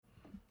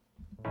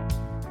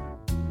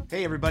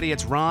Hey everybody,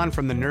 it's Ron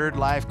from the Nerd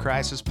Life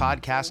Crisis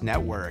Podcast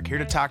Network, here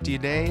to talk to you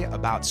today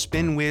about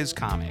SpinWiz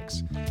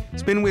Comics.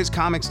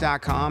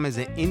 SpinWizComics.com is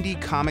an indie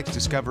comics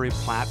discovery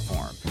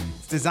platform.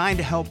 It's designed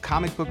to help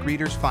comic book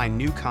readers find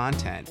new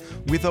content,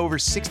 with over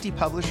 60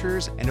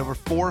 publishers and over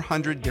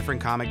 400 different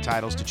comic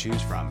titles to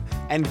choose from,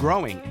 and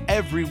growing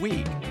every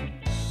week.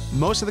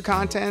 Most of the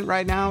content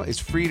right now is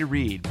free to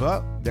read,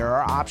 but there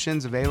are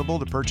options available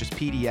to purchase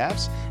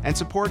PDFs and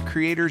support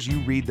creators you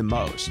read the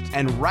most.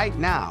 And right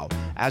now,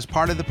 as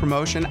part of the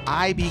promotion,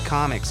 IB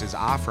Comics is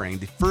offering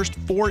the first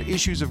 4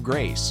 issues of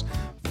Grace,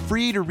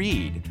 free to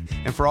read.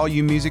 And for all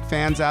you music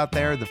fans out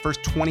there, the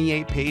first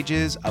 28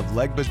 pages of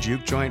Legba's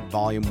Juke Joint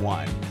Volume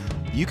 1.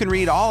 You can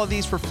read all of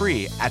these for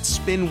free at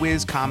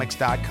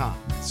spinwizcomics.com.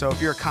 So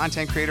if you're a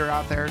content creator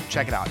out there,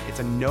 check it out.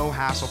 It's a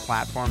no-hassle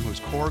platform whose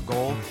core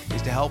goal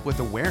is to help with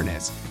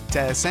awareness,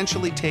 to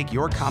essentially take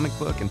your comic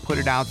book and put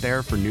it out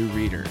there for new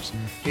readers.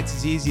 It's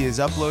as easy as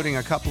uploading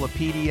a couple of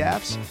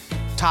PDFs,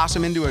 toss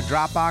them into a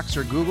Dropbox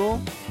or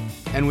Google,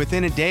 and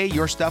within a day,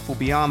 your stuff will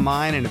be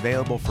online and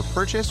available for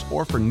purchase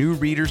or for new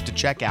readers to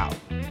check out.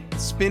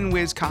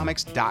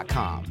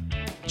 spinwizcomics.com.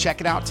 Check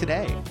it out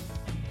today.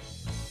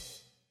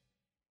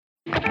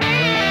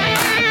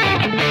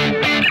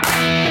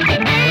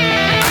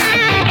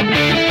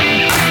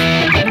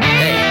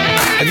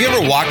 Have you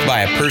ever walked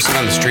by a person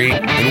on the street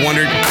and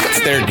wondered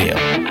what's their deal?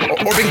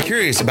 Or been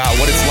curious about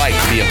what it's like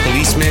to be a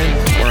policeman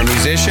or a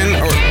musician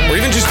or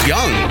even just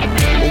young?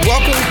 Well,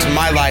 welcome to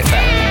My Life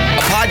App,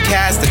 a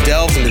podcast that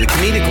delves into the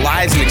comedic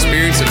lives and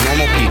experiences of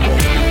normal people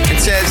and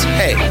says,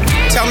 hey,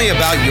 tell me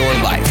about your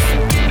life.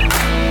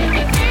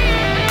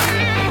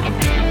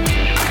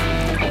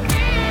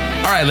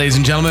 All right, ladies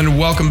and gentlemen,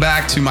 welcome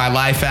back to My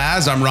Life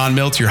As. I'm Ron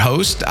Milt, your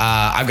host.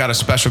 I've got a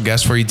special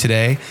guest for you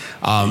today,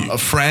 a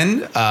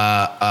friend,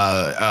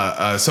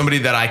 somebody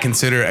that I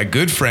consider a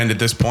good friend at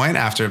this point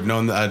after I've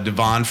known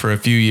Devon for a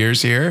few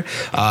years here.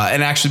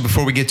 And actually,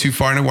 before we get too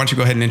far, why don't you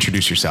go ahead and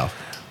introduce yourself?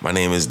 My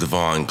name is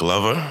Devon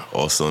Glover,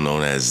 also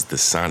known as the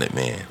Sonnet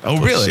Man. Oh,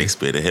 really?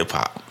 Shakespeare to hip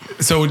hop.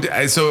 So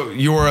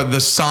you're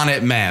the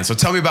Sonnet Man. So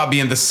tell me about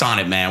being the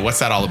Sonnet Man. What's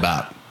that all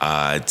about?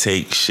 I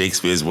take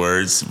Shakespeare's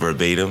words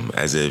verbatim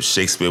as if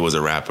Shakespeare was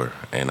a rapper,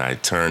 and I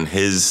turn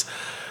his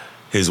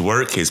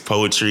work, his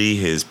poetry,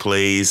 his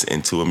plays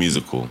into a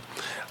musical.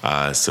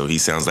 So he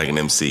sounds like an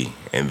MC.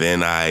 And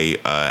then I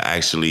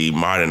actually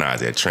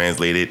modernized it,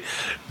 translated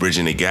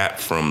Bridging the Gap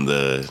from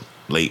the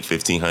late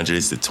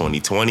 1500s to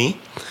 2020,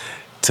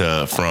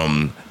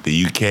 from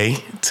the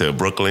UK to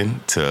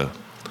Brooklyn to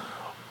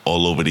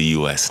all over the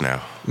US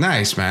now.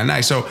 Nice, man.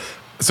 Nice.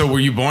 So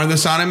were you born the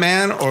Sonnet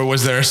Man, or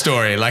was there a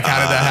story? Like, how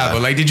did that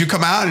happen? Like, did you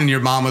come out and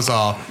your mom was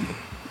all,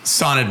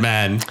 Sonnet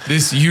Man,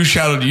 this you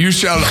shall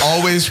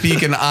always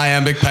speak in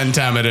iambic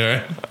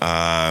pentameter?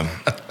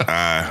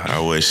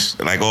 I wish.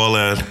 Like all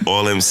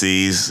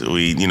MCs,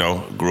 we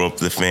grew up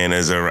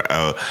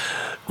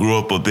grew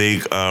up a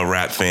big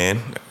rap fan.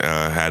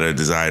 Had a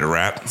desire to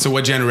rap. So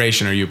what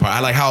generation are you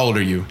part? Like, how old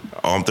are you?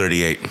 Oh, I'm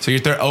 38. So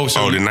you're the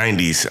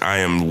 90s. I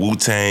am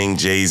Wu-Tang,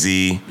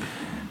 Jay-Z.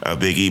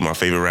 Biggie, my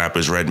favorite rapper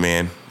is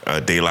Redman,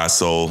 De La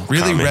Soul.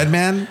 Really, Common.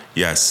 Redman?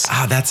 Yes.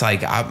 That's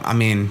like, I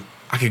mean,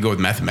 I could go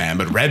with Method Man,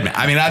 but Redman.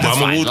 I mean, that's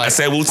fine. I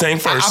said Wu-Tang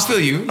first. I feel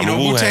you.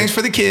 Wu-Tang's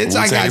for the kids.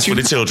 I got you.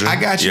 For the children. I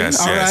got you.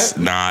 Yes, all yes.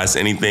 right. Nas,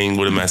 anything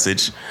with a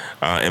message.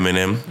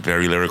 Eminem,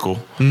 very lyrical.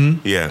 Mm-hmm.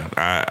 Yeah.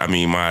 I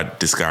mean, my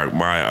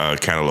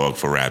catalog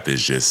for rap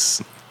is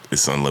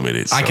it's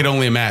unlimited. So. I can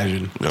only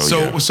imagine.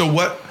 Oh,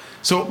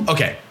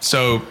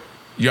 So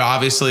you're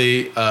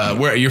obviously,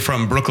 where you're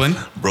from? Brooklyn?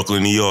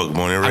 Brooklyn, New York,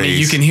 born and raised. I mean,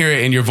 you can hear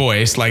it in your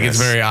voice. Like, yes.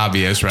 It's very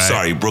obvious, right?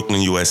 Sorry,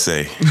 Brooklyn,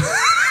 USA.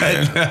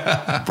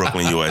 Yeah.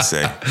 Brooklyn,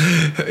 USA.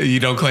 You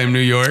don't claim New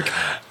York?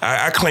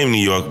 I claim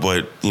New York,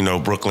 but,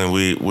 Brooklyn,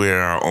 we're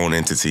our own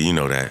entity. You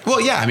know that.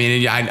 Well, yeah. I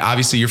mean,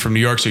 obviously you're from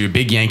New York, so you're a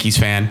big Yankees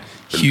fan.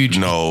 Huge.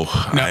 No,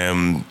 I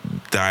am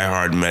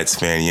diehard Mets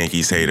fan,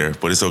 Yankees hater,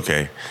 but it's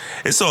okay.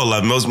 It's all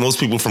love. Most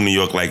people from New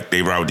York, like,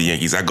 they ride with the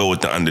Yankees. I go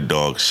with the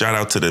underdog. Shout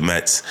out to the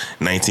Mets,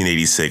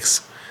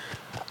 1986.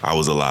 I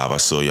was alive. I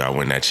saw y'all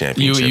win that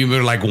championship. You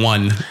were like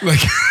one.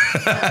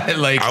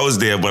 like I was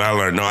there, but I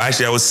learned. No,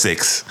 actually, I was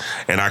 6,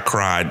 and I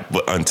cried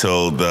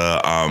until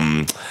the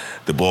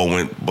ball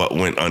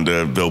went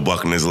under Bill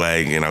Buckner's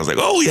leg, and I was like,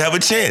 "Oh, we have a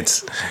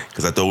chance,"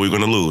 because I thought we were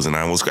going to lose, and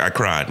I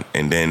cried.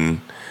 And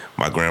then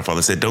my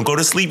grandfather said, "Don't go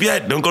to sleep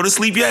yet. Don't go to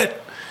sleep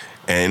yet."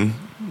 And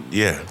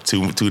yeah,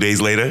 two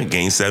days later,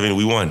 Game 7,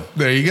 we won.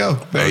 There you go.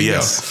 There you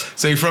go.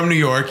 So you're from New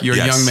York. You're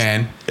a young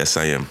man. Yes,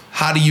 I am.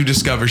 How do you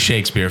discover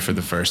Shakespeare for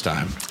the first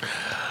time?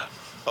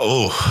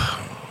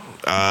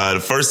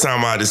 The first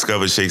time I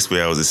discovered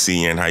Shakespeare, I was a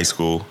senior in high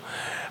school.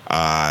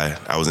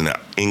 I was in the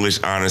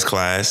English honors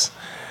class,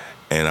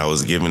 and I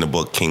was given the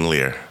book King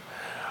Lear.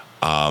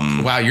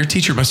 Wow, your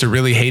teacher must have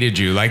really hated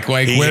you. Like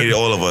he hated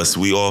all of us.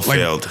 We all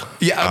failed.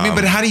 Yeah, I mean,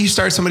 but how do you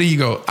start somebody? You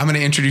go, I'm going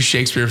to introduce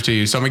Shakespeare to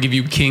you, so I'm going to give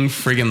you King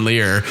friggin'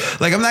 Lear.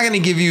 Like, I'm not going to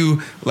give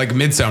you like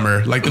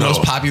Midsummer, like the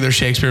most popular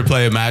Shakespeare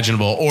play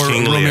imaginable, or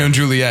King Romeo Lear. and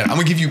Juliet. I'm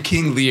going to give you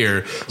King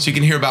Lear, so you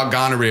can hear about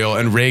Goneril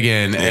and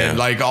Reagan and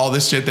like all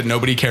this shit that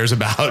nobody cares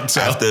about. So.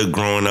 After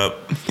growing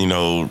up,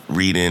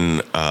 reading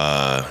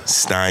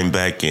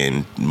Steinbeck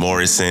and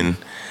Morrison,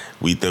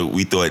 we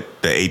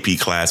thought the AP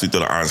class, we thought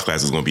the honors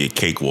class was going to be a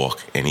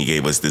cakewalk, and he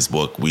gave us this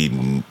book.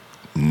 We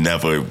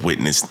never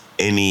witnessed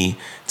any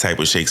type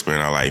of Shakespeare in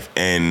our life,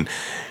 and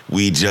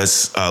we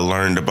just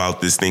learned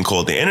about this thing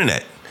called the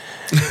internet.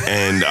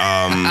 And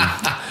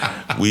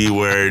we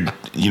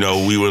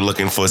were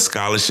looking for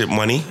scholarship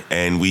money,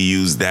 and we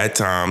used that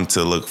time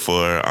to look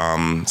for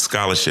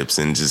scholarships,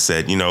 and just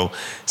said,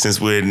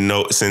 since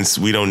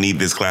we don't need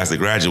this class to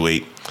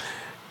graduate,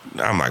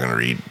 I'm not gonna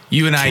read.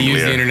 You and I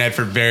used the internet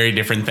for very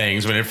different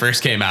things when it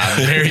first came out.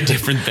 Very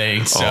different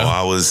things. So.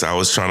 I was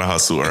trying to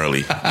hustle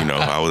early.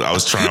 I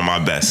was trying my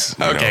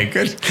best. Okay,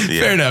 good.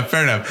 Yeah.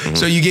 Fair enough. Mm-hmm.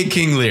 So you get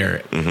King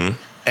Lear,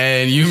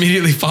 and you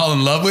immediately fall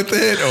in love with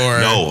it,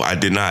 or no? I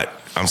did not.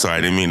 I'm sorry,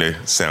 I didn't mean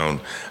to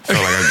sound. Felt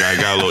like I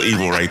got a little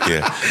evil right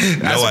there.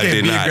 No, I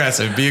did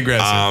not. Be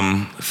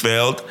aggressive.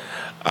 Failed.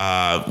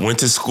 Went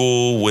to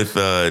school with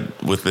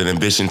an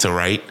ambition to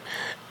write.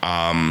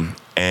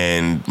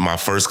 And my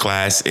first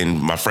class in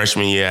my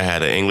freshman year, I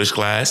had an English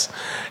class,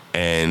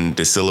 and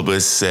the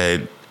syllabus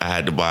said I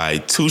had to buy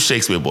 2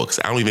 Shakespeare books.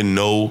 I don't even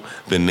know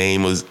the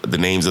names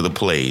of the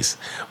plays,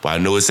 but I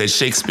know it said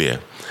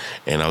Shakespeare.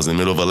 And I was in the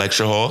middle of a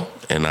lecture hall,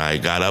 and I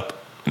got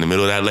up in the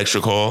middle of that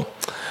lecture hall,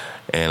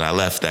 and I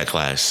left that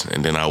class.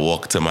 And then I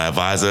walked to my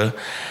advisor,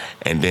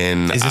 and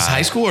then is this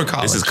high school or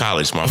college? This is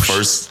college. My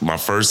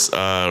first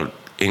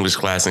English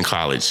class in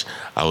college.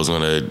 I was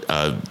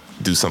gonna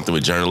do something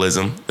with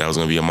journalism. That was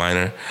going to be a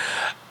minor.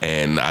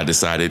 And I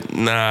decided,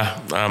 nah,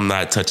 I'm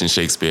not touching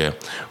Shakespeare.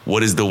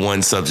 What is the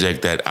one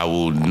subject that I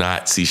will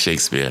not see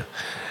Shakespeare?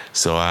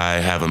 So I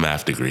have a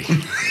math degree.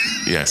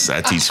 Yes, I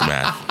teach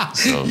math.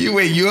 So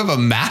you have a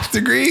math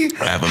degree?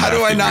 I have a How math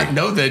do I degree. not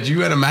know that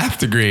you had a math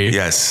degree?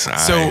 Yes.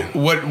 So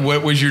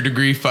what was your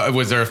degree?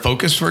 Was there a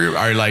focus for you?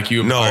 Are like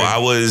you? No, I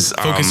was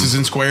focuses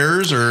in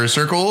squares or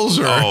circles?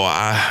 Or? Oh,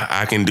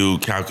 I can do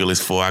calculus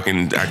 4. I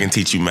can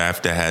teach you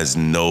math that has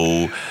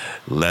no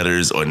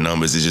letters or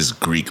numbers. It's just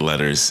Greek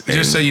letters.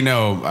 Just so you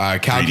know,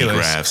 calculus. 3D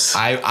graphs.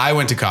 I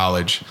went to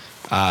college.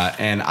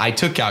 And I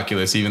took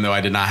calculus, even though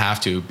I did not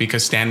have to,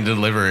 because Stand and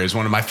Deliver is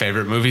one of my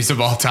favorite movies of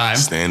all time.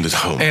 Stand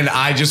Home. And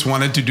I just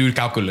wanted to do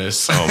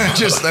calculus.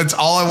 That's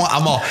all I want.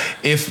 I'm all.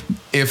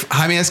 If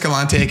Jaime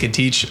Escalante could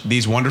teach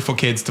these wonderful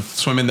kids to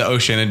swim in the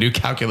ocean and do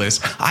calculus,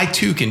 I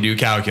too can do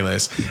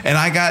calculus. And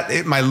I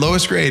got my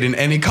lowest grade in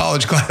any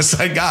college class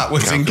I got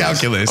was in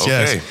calculus. Okay.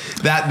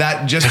 Yes,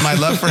 that just my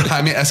love for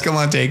Jaime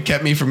Escalante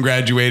kept me from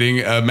graduating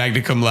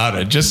magna cum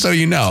laude. Just so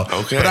you know.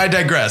 Okay. But I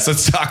digress.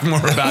 Let's talk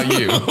more about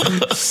you.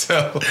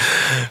 So.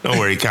 Don't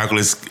worry,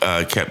 calculus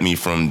kept me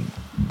from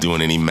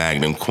doing any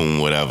magna cum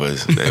whatever.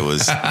 It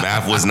was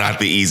math was not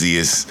the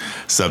easiest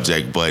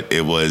subject, but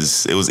it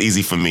was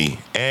easy for me.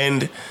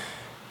 And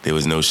there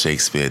was no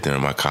Shakespeare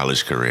during my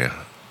college career.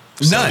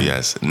 So, none.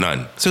 Yes,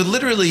 none. So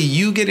literally,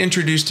 you get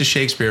introduced to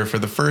Shakespeare for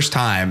the first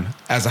time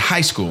as a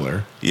high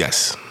schooler.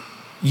 Yes.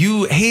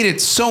 You hate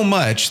it so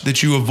much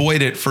that you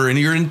avoid it for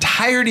your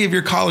entirety of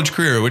your college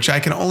career, which I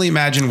can only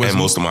imagine was... And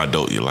most of my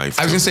adult life,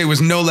 too. I was going to say was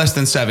no less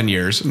than 7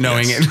 years,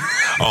 knowing it.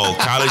 Oh,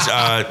 college,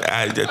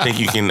 I think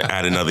you can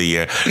add another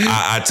year.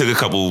 I took a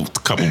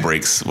couple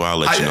breaks. Well, I'll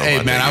let you know Hey,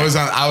 about man,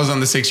 that. I was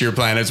on the 6-year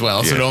plan as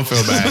well, so don't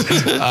feel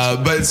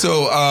bad. But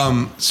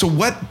so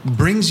what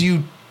brings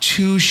you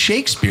to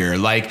Shakespeare?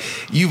 Like,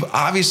 you've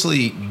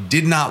obviously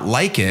did not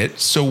like it,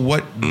 so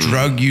what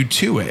drug you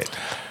to it?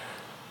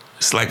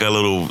 It's like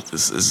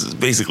it's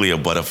basically a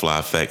butterfly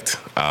effect.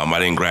 I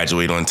didn't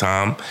graduate on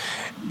time,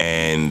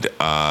 and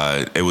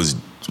it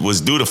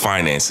was due to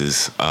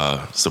finances,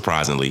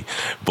 surprisingly.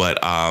 But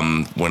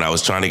when I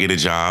was trying to get a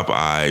job,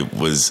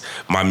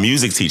 my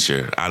music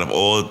teacher, out of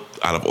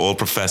all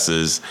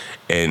professors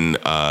in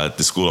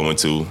the school I went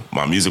to,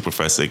 my music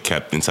professor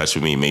kept in touch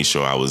with me, made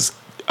sure I was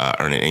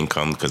earning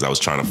income because I was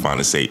trying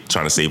to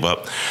save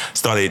up.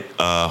 Started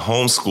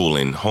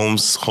homeschool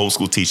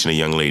teaching a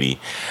young lady.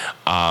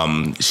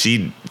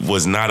 She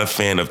was not a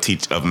fan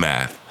of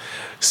math,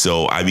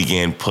 so I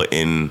began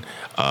putting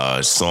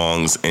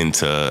songs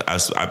into.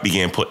 I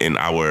began putting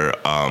our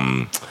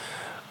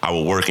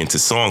work into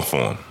song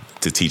form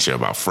to teach her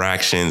about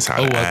fractions,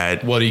 how to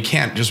add. Well, you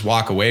can't just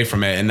walk away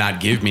from it and not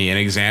give me an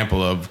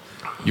example of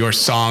your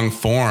song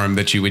form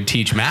that you would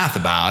teach math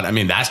about. I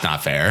mean, that's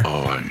not fair.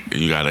 Oh,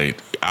 you gotta.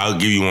 I'll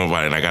give you one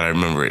bite, and I gotta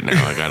remember it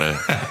now.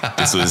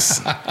 This was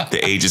the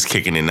age is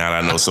kicking in now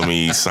that I know so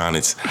many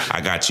sonnets.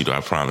 I got you though,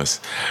 I promise.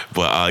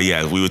 But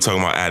we were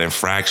talking about adding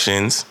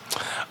fractions.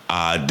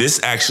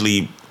 This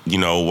actually,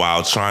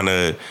 while trying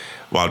to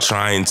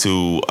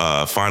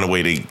find a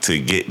way to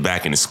get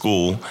back into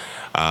school,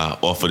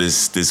 off of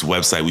this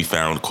website we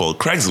found called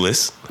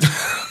Craigslist.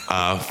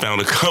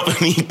 Found a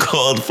company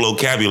called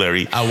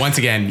Flocabulary. Once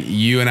again,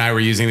 you and I were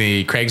using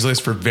the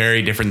Craigslist for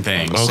very different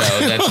things. Okay.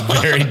 So that's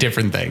very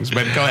different things.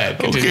 But go ahead,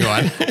 continue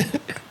on.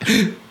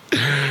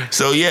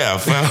 So yeah,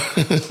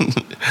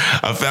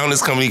 I found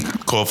this company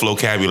called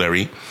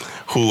Flocabulary,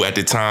 who at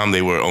the time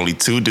they were only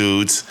two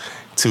dudes,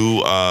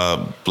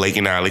 Blake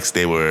and Alex.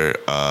 They were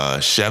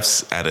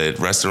chefs at a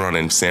restaurant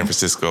in San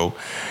Francisco.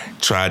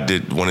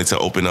 Wanted to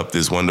open up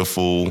this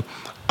wonderful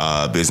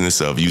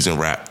business of using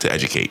rap to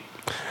educate.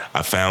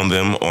 I found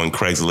them on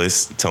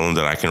Craigslist, telling them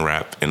that I can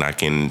rap and I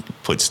can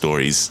put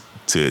stories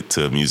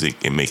to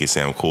music and make it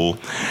sound cool.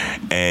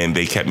 And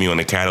they kept me on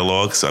the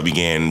catalog, so I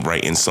began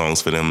writing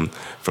songs for them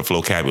for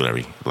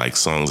Flocabulary, like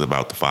songs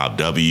about the 5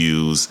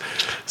 W's.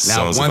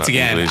 Now, once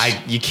again,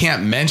 you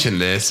can't mention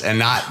this and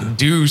not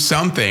do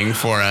something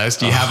for us.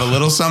 Do you have a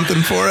little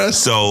something for us?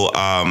 So,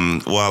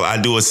 well, I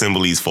do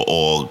assemblies for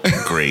all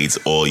grades,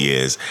 all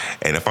years.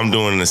 And if I'm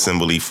doing an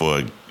assembly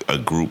for a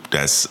group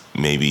that's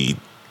maybe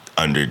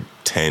under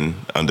 10,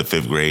 under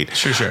 5th grade.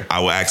 Sure.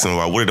 I will ask them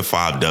about what are the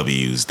 5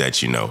 W's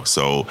that you know.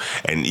 So,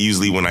 and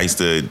usually when I used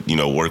to,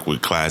 work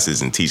with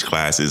classes and teach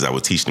classes, I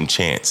would teach them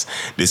chants.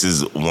 This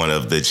is one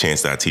of the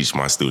chants that I teach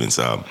my students.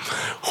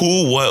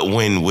 Who, what,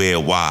 when,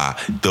 where,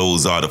 why.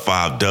 Those are the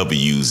 5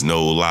 W's,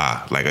 no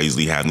lie. Like I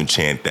usually have them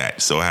chant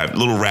that. So I have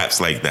little raps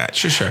like that.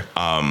 Sure.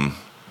 Oh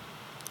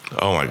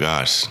my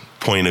gosh.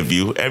 Point of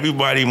view.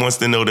 Everybody wants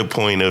to know the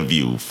point of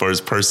view.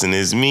 First person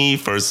is me.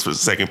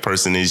 Second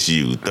person is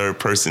you. Third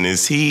person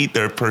is he.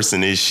 Third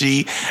person is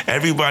she.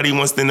 Everybody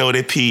wants to know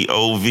the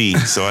POV.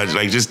 So I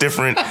like just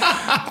different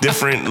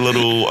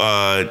little,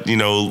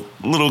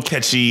 little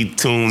catchy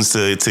tunes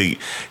to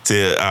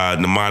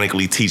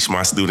mnemonically teach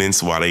my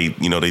students while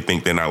they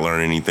think they're not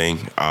learning anything.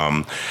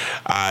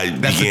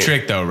 That's the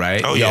trick though,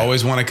 right? Oh, you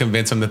always want to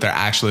convince them that they're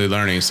actually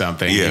learning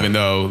something, even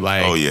though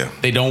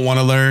they don't want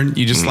to learn.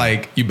 You just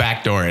you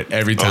backdoor it.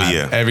 Every time. Oh,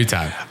 yeah. Every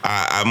time.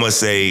 I must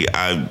say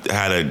I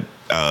had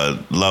a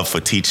love for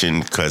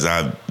teaching because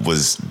I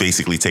was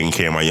basically taking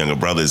care of my younger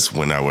brothers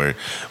my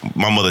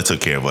mother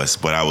took care of us,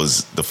 but I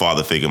was the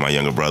father figure of my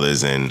younger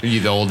brothers. And are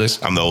you the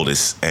oldest? I'm the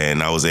oldest,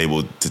 and I was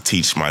able to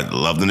teach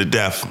love them to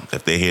death.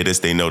 If they hear this,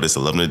 they know this. I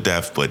love them to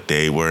death, but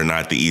they were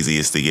not the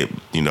easiest to get,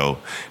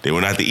 they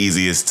were not the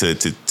easiest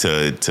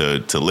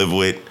to live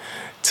with,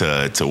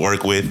 to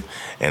work with.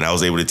 And I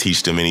was able to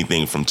teach them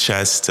anything from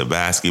chess to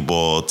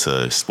basketball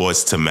to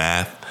sports to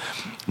math,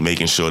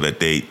 making sure that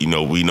they,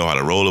 we know how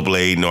to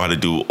rollerblade, know how to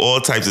do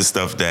all types of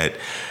stuff that,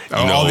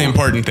 all the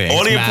important things.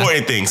 All the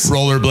important things.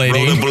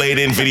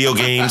 Rollerblading, video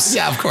games.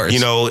 Yeah, of course.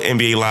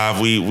 NBA Live.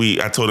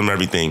 I told them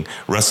everything.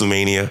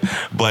 WrestleMania.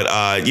 But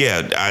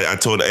I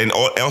told, and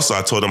also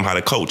I taught them how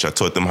to coach. I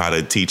taught them how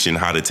to teach and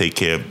how to take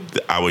care of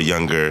our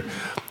younger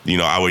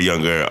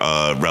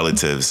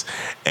relatives.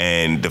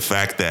 And the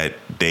fact that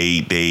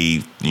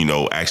they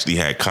actually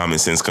had common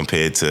sense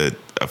compared to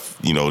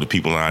the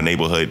people in our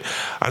neighborhood,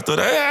 I thought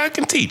I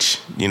can teach.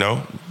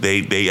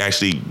 They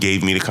actually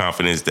gave me the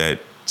confidence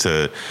that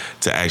to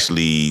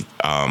actually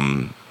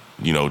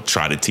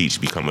try to teach,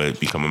 become a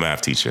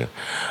math teacher.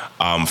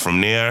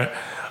 From there,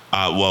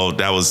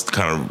 that was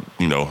kind of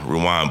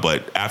rewind.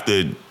 But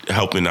after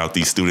helping out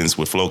these students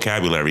with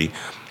Flocabulary,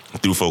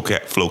 through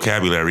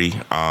Flocabulary,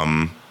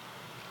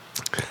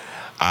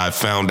 I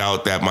found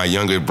out that my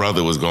younger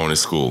brother was going to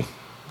school.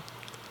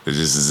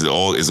 It's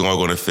all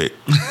going to fit.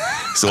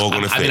 It's all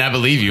going to fit. I mean, I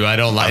believe you. I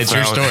don't lie. It's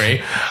your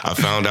story. I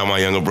found out my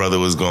younger brother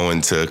was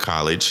going to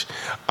college.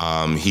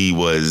 But he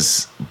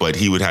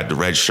would have the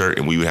red shirt,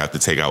 and we would have to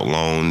take out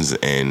loans.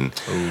 And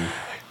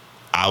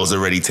I was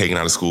already taken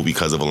out of school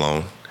because of a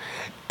loan.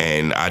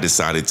 And I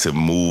decided to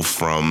move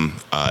from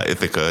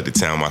Ithaca, the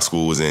town my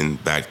school was in,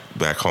 back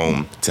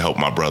home to help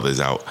my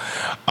brothers out.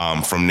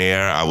 From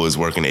there, I was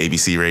working at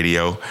ABC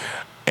Radio,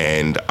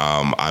 and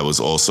I was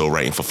also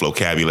writing for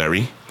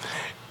Flocabulary,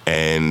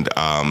 and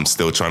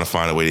still trying to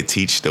find a way to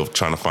teach, still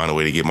trying to find a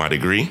way to get my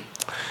degree,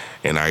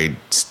 and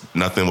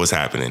nothing was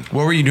happening.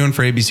 What were you doing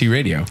for ABC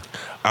Radio?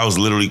 I was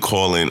literally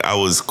calling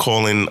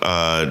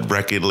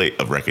record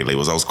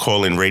labels. I was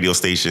calling radio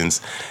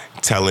stations,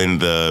 telling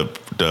the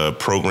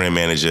program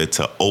manager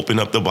to open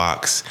up the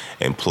box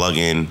and plug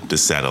in the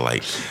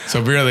satellite. So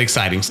really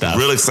exciting stuff.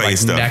 Real exciting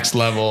stuff. Next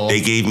level.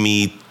 They gave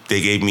me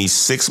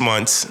 6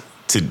 months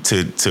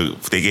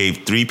they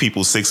gave 3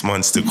 people 6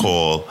 months to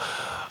call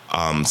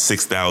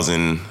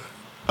 6,000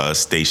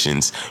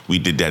 stations. We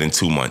did that in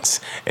 2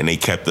 months, and they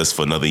kept us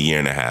for another year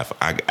and a half.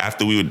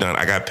 After we were done,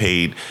 I got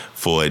paid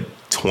for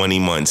 20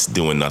 months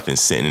doing nothing,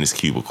 sitting in this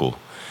cubicle.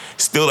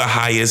 Still the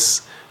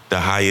highest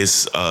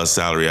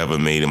salary I ever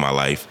made in my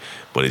life,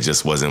 but it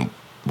just wasn't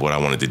what I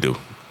wanted to do.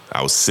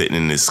 I was sitting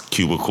in this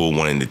cubicle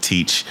wanting to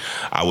teach.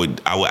 I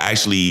would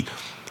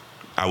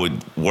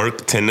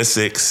work 10 to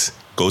 6,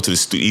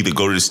 either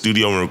go to the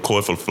studio and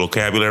record for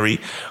Flocabulary,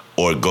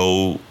 or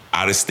go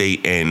out of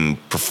state and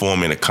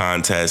perform in a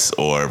contest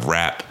or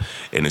rap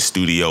in a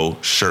studio,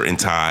 shirt and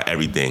tie,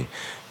 everything.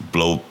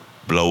 Blow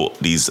blow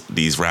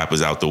these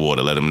rappers out the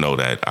water. Let them know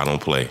that I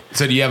don't play.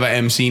 So do you have an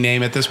MC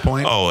name at this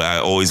point? Oh,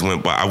 I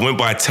went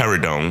by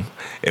Terradome.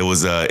 It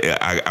was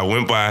I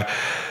went by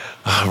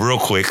real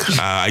quick.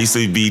 I used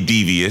to be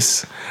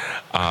Devious.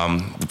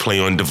 Play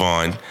on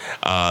Devon.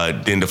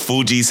 Then the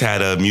Fugees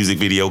had a music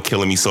video,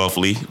 Killing Me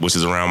Softly, which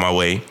is around my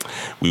way.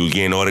 We were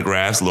getting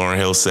autographs. Lauryn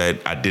Hill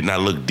said I did not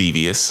look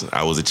devious.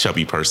 I was a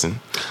chubby person.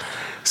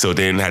 So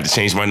then I had to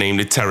change my name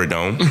to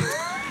Terradome.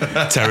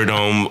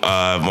 Terradome,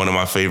 one of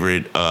my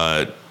favorite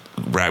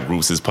rap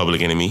groups is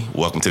Public Enemy.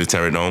 Welcome to the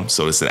Terradome.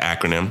 So it's an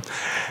acronym.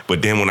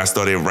 But then when I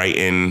started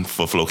writing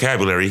for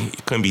Flocabulary,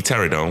 it couldn't be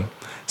Terradome.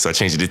 So I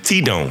changed it to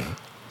T-Dome.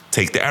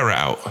 Take the error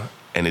out.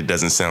 And it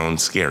doesn't sound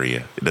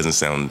scarier. It doesn't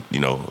sound,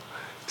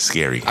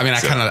 scary. I mean,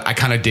 I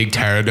kind of dig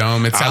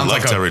Terradome. It sounds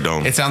like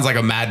Terradome. It sounds like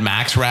a Mad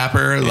Max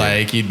rapper. Yeah.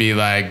 Like you'd be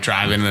like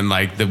driving in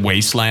like the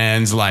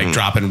wastelands, like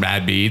dropping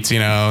bad beats,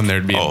 and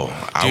there'd be a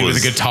dude with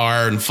a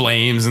guitar and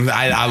flames, and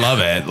I love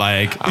it.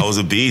 Like I was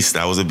a beast.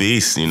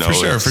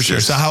 For sure.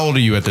 So how old are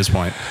you at this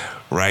point?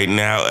 Right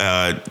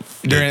now, at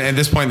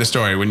this point in the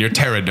story, when you're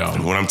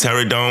Terradome. When I'm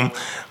Terradome,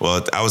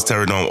 well, I was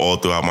Terradome all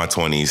throughout my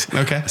 20s.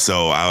 Okay.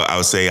 So I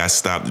would say I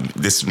stopped.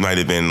 This might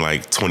have been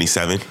like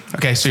 27.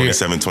 Okay, so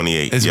 27,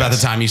 28. It's about the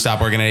time you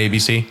stopped working at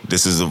ABC?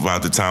 This is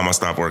about the time I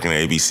stopped working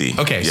at ABC.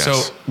 Okay, yes.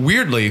 So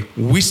weirdly,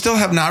 we still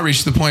have not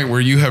reached the point where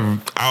you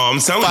have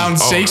found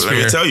Shakespeare.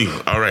 Let me tell you.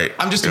 All right.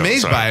 I'm just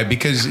amazed by it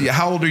because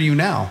how old are you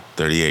now?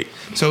 38.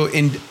 So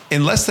in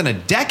less than a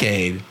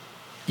decade,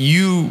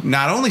 you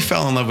not only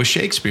fell in love with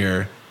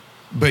Shakespeare,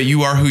 but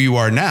you are who you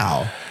are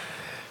now.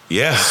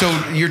 Yeah. So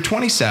you're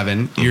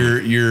 27.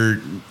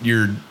 Mm-hmm.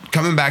 You're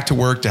coming back to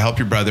work to help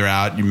your brother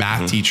out. You're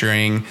math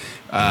teaching,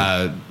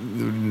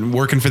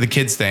 working for the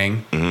kids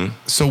thing. Mm-hmm.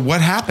 So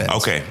what happened?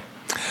 Okay.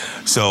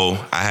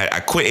 So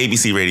I quit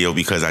ABC Radio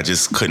because I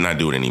just could not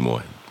do it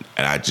anymore,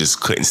 and I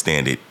just couldn't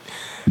stand it.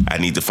 I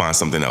need to find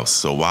something else.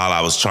 So while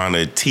I was trying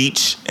to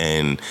teach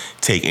and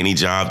take any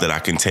job that I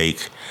can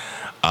take,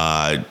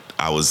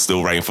 I was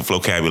still writing for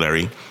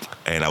Flocabulary,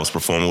 and I was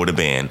performing with a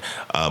band.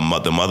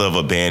 The mother of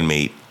a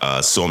bandmate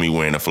saw me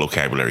wearing a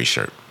Flocabulary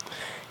shirt.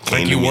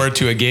 Like you wore it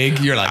to a gig?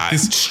 You're like,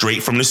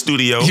 straight from the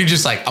studio. You're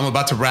just like, I'm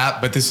about to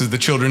rap, but this is the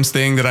children's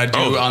thing that I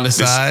do on the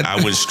side.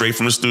 I went straight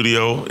from the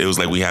studio. It was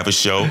like, we have a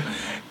show.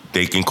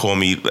 They can call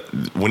me.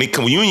 When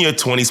you're in your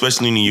 20s,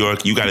 especially in New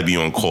York, you got to be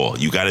on call.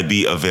 You got to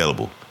be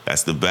available.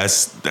 That's the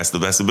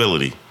best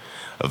ability.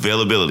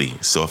 Availability.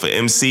 So if an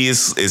MC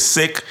is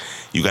sick,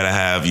 you gotta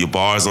have your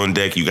bars on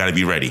deck. You gotta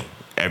be ready.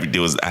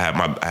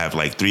 I have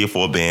like 3 or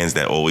 4 bands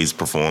that always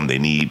perform. They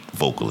need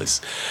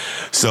vocalists.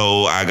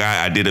 So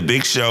I did a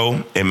big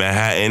show in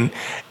Manhattan,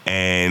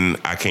 and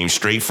I came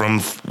straight from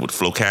with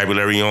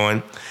Flocabulary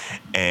on,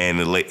 and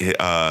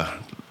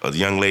a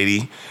young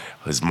lady,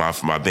 my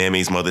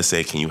bandmate's mother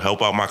said, "Can you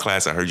help out my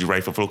class? I heard you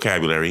write for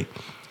Flocabulary.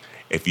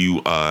 If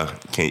you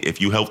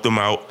help them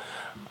out,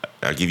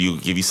 I'll give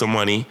you some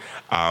money.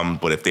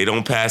 But if they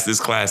don't pass this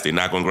class, they're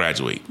not going to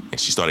graduate." And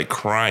she started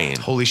crying.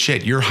 Holy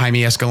shit, you're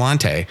Jaime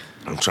Escalante.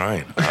 I'm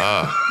trying.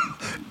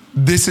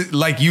 This is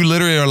like, you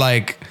literally are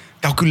like,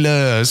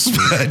 calculus,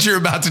 but you're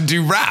about to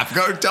do rap.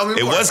 Go tell me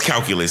more. It was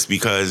calculus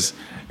because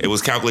it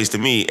was calculus to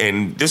me.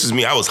 And this was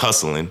me. I was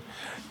hustling,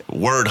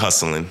 word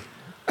hustling.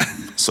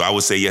 So I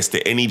would say yes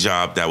to any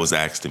job that was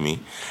asked of me.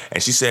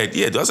 And she said,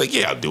 yeah. I was like,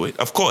 yeah, I'll do it.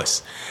 Of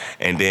course.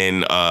 And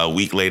then 2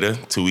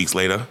 weeks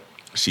later,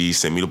 she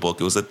sent me the book.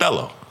 It was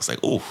Othello. I was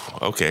like, ooh,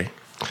 okay.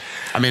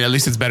 I mean, at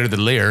least it's better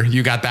than Lear.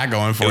 You got that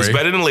going for you. It was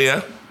better than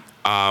Lear.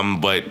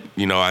 But,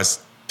 I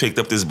picked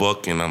up this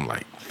book, and I'm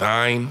like,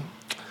 thine,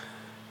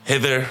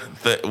 hither,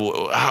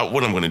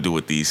 what I'm going to do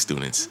with these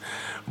students?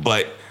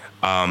 But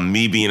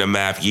me being a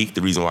math geek,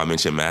 the reason why I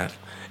mentioned math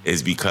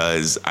is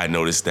because I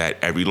noticed that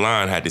every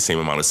line had the same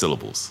amount of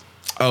syllables.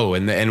 Oh,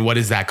 and what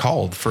is that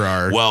called for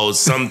our... Well,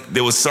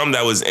 there was some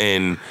that was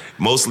in,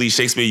 mostly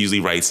Shakespeare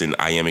usually writes in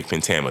iambic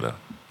pentameter.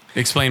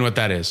 Explain what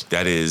that is.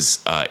 That is,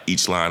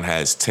 each line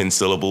has 10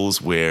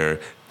 syllables where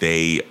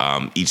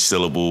each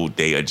syllable,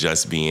 they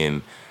adjust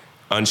being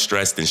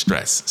unstressed and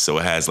stressed. So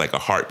it has like a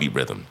heartbeat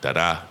rhythm.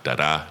 Da-da,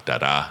 da-da,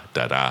 da-da,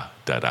 da-da,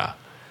 da-da.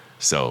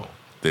 So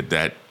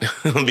that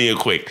I'm being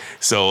quick.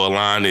 So a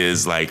line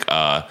is like,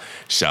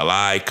 shall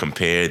I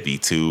compare thee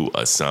to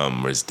a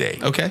summer's day?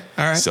 Okay,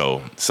 all right.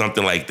 So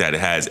something like that.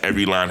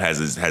 Every line has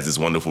this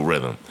wonderful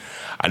rhythm.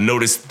 I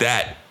noticed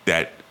that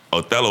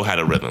Othello had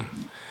a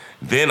rhythm.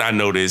 Then I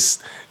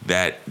noticed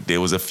that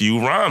there was a few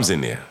rhymes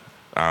in there.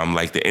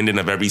 Like the ending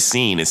of every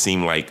scene, it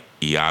seemed like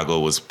Iago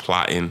was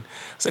plotting.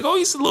 It's like, oh,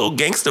 he's a little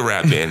gangster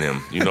rap in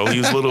him. He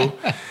was a little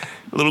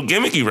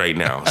gimmicky right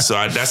now. So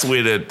that's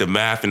where the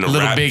math and the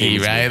little rap Biggie,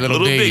 came right?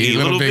 Little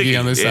Biggie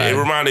on the side. It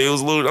reminded. It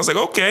was a little. I was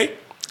like, okay.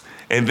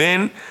 And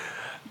then,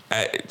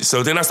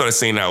 so then I started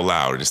saying it out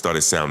loud, and it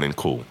started sounding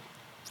cool.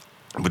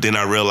 But then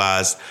I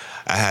realized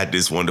I had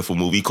this wonderful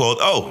movie called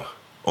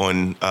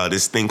on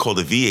this thing called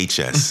a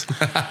VHS.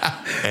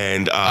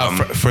 And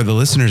for the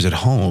listeners at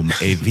home,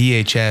 a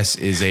VHS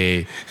is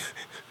a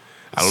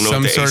I don't know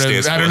what the H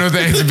stands for. I don't know if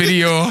it's a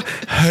video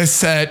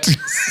set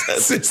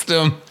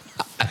system.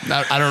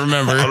 I don't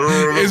remember.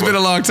 It's been a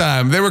long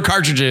time. There were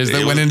cartridges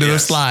that went into the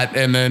slot,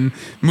 and then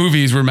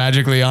movies were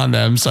magically on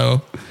them.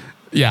 So,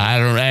 yeah, I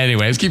don't know.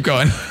 Anyways, keep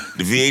going.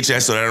 The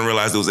VHS, so I didn't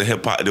realize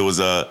there was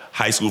a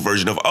high school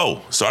version of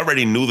O. So I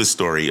already knew the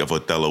story of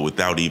Othello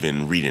without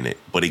even reading it.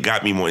 But it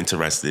got me more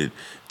interested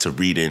to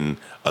reading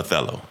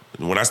Othello.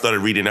 When I started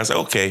reading, I said,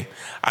 okay,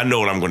 I know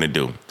what I'm going to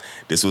do.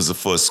 This was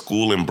for a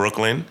school in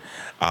Brooklyn.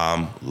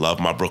 Love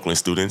my Brooklyn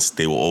students.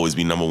 They will always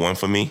be number one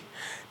for me.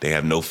 They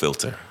have no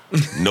filter.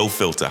 No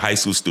filter. High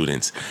school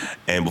students.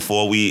 And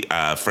before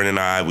a friend and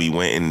I, we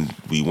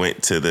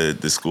went to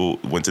the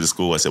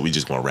school. I said, we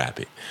just want to rap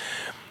it.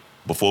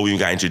 Before we even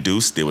got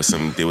introduced, there was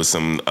some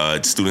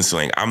students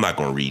saying, I'm not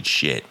gonna read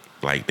shit.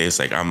 Like they're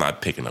like, I'm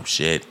not picking up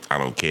shit. I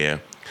don't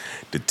care.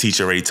 The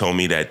teacher already told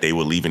me that they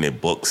were leaving their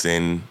books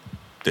in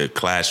the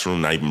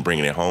classroom, not even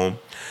bringing it home.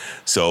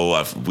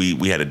 So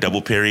we had a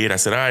double period. I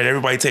said, all right,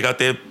 everybody take out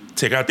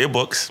their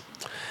books.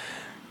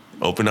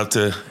 Open up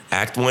to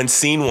Act 1,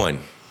 Scene 1.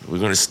 We're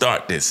gonna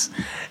start this,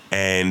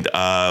 and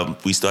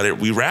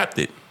we rapped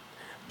it,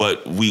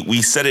 but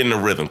we set it in a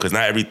rhythm because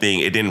not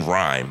everything, it didn't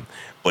rhyme.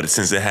 But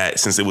since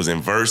it was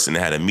in verse and it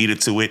had a meter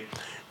to it,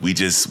 we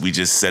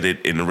just set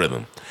it in the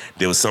rhythm.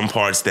 There was some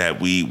parts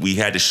that we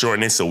had to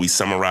shorten it, so we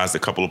summarized a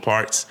couple of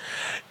parts,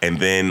 and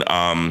then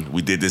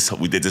we did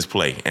this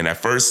play. And at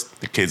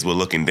first, the kids were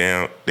looking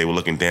down. They were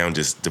looking down,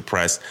 just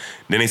depressed.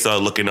 Then they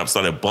started looking up,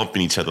 started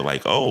bumping each other,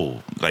 like,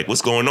 oh, like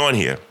what's going on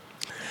here?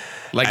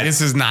 Like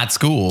this is not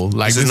school.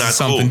 Like this is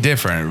something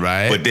different,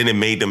 right? But then it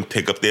made them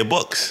pick up their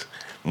books.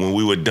 When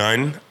we were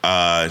done,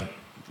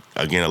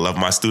 again, I love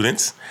my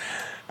students.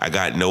 I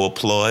got no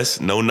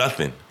applause, no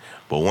nothing.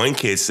 But one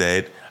kid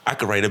said, I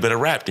could write a better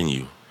rap than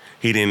you.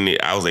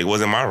 I was like, it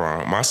wasn't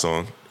my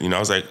song. I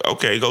was like,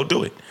 okay, go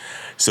do it.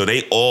 So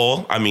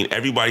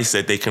everybody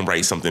said they can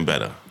write something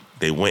better.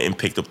 They went and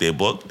picked up their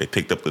book, they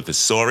picked up the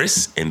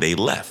thesaurus, and they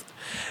left.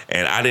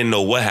 And I didn't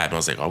know what happened. I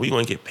was like, are we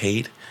going to get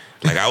paid?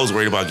 Like, I was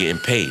worried about getting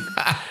paid.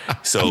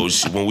 So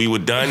when we were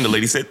done, the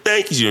lady said,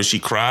 thank you. She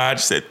cried.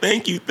 She said,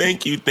 thank you.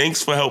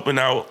 Thanks for helping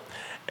out.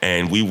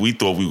 And we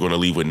thought we were going to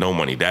leave with no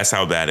money. That's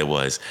how bad it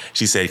was.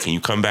 She said, can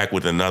you come back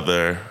with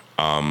another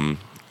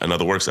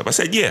workshop? I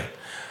said, yeah.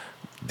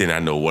 Didn't I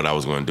know what I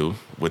was going to do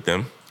with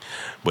them.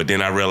 But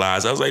then I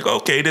realized, I was like,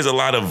 okay, there's a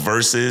lot of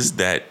verses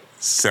that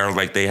sound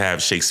like they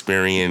have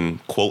Shakespearean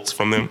quotes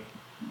from them.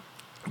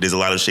 There's a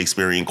lot of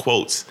Shakespearean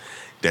quotes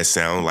that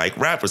sound like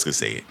rappers could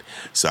say it.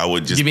 So I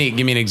would just... Give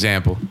me an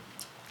example.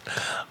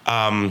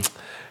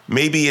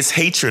 Maybe it's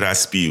hatred I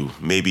spew.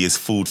 Maybe it's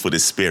food for the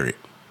spirit.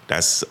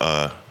 That's...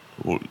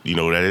 you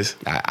know what that is?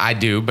 I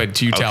do,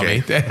 but you tell me.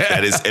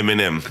 That is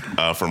Eminem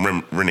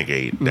from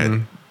Renegade.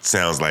 That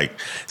sounds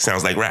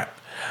like rap.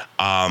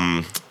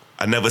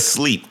 I never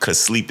sleep because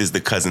sleep is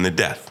the cousin of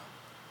death.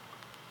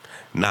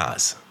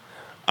 Nas.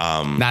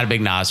 Not a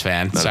big Nas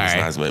fan. Sorry.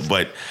 Nas,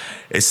 but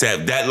it's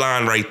that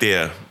line right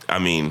there. I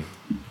mean,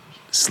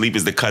 sleep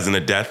is the cousin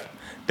of death.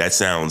 That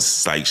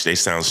sounds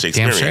Shakespearean.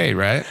 Damn straight,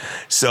 right?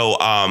 So,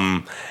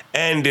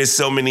 and there's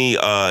so many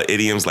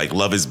idioms like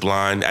love is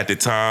blind at the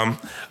time.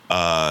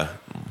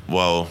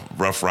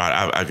 Rough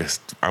Ride, I guess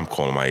I'm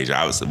calling my age.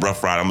 I was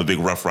Rough Ride. I'm a big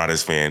Rough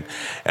Riders fan.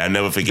 And I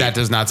never forget. That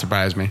does not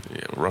surprise me.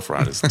 Yeah, Rough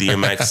Riders,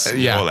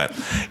 DMX, yeah. All that.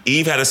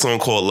 Eve had a song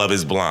called Love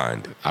is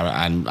Blind.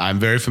 I'm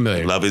very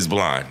familiar. Love is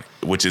Blind,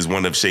 which is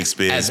one of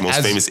Shakespeare's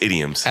most famous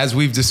idioms. As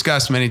we've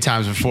discussed many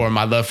times before,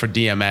 my love for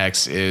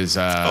DMX is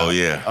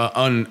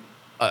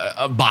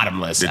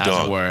bottomless, the as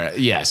dog. it were.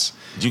 Yes.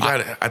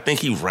 I think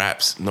he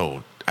raps.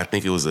 No, I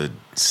think it was a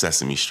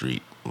Sesame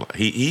Street.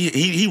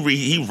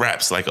 He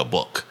raps like a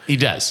book. He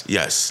does.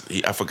 Yes,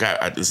 I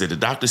forgot. Is it a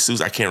Dr. Seuss?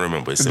 I can't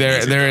remember.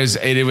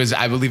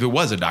 I believe it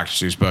was a Dr.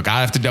 Seuss book.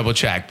 I have to double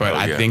check, but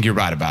I think you're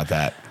right about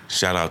that.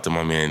 Shout out to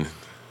my man,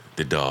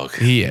 the dog.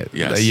 He is.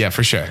 Yes. Yeah,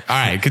 for sure. All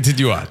right,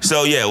 continue on.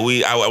 So yeah,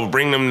 I would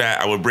bring them that.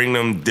 I would bring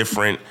them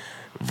different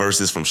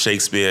verses from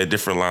Shakespeare,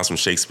 different lines from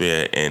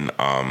Shakespeare, and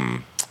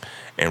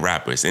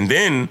rappers. And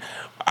then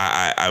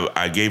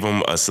I gave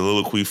them a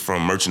soliloquy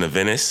from Merchant of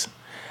Venice.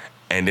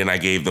 And then I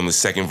gave them the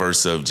second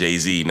verse of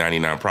Jay-Z,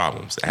 99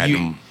 Problems. I had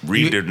them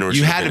read their Merchant.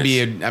 You had to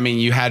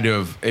you had to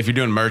have, if you're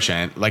doing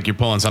Merchant, like you're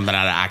pulling something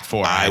out of Act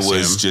 4. I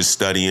was just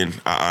studying.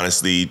 I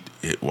honestly,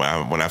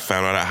 when I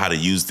found out how to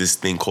use this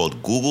thing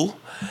called Google,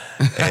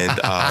 and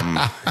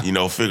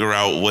figure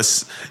out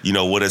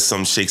what are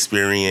some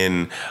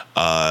Shakespearean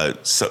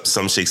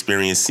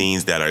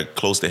scenes that are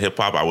close to hip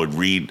hop. I would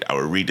read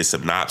the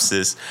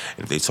synopsis.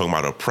 If they're talking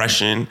about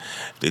oppression,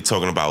 if they're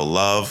talking about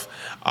love,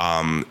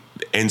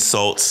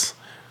 insults.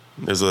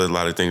 There's a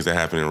lot of things that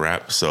happen in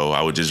rap, so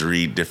I would just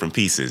read different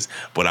pieces.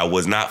 But I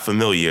was not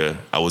familiar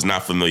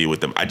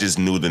with them. I just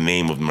knew the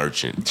name of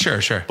Merchant.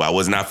 Sure. But I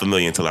was not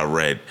familiar until I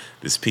read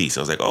this piece. I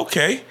was like,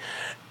 okay.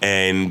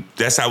 And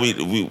that's how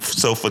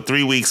so for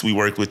 3 weeks we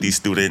worked with these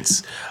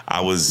students.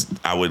 I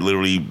would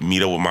literally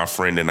meet up with my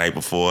friend the night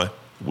before.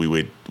 We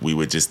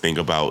would just think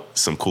about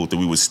some cool thing.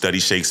 We would study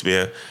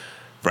Shakespeare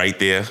right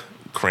there,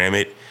 cram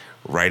it,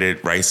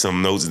 write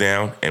some notes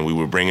down, and we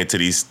would bring it to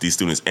these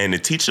students. And the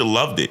teacher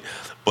loved it.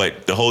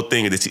 But the whole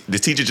thing, the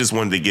teacher just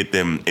wanted to get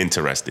them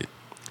interested.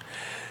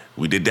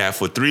 We did that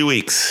for 3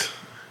 weeks.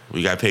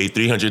 We got paid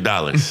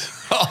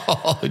 $300.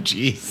 Oh,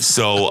 jeez.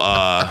 So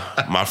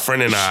my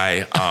friend and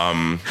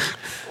I,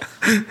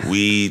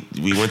 we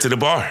went to the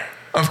bar.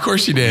 Of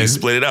course you did. We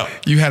split it up.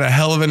 You had a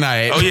hell of a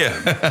night. Oh,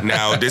 yeah.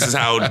 Now, this is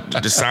how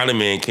the Sonic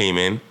Man came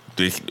in.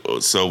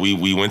 So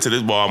we went to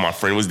this bar. My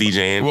friend was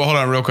DJing. Well, hold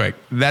on real quick.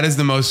 That is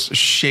the most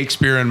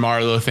Shakespeare and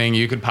Marlowe thing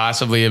you could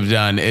possibly have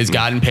done, is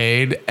gotten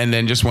paid and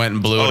then just went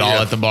and blew it all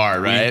at the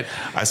bar, right?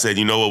 I said,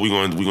 you know what, we're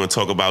going to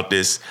talk about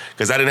this,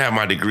 because I didn't have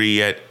my degree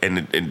yet,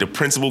 and the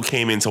principal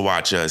came in to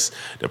watch us.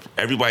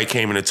 Everybody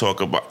came in to talk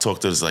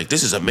to us like,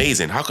 this is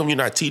amazing. How come you're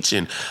not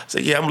teaching? I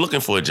said, yeah, I'm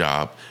looking for a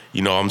job.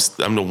 You know, I'm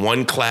the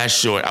one class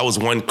short. I was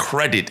 1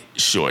 credit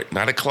short,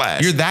 not a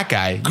class. You're that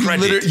guy.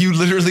 Credit. You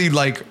literally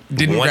like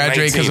didn't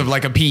graduate because of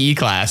like a PE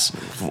class.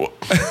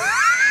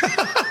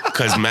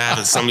 Because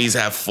math, some of these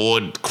have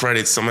 4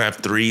 credits, some have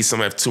 3, some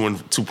have 2 and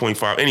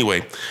 2.5.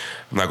 Anyway,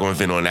 I'm not going to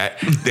vent on that.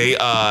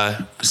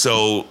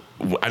 So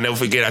I never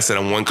forget, I said,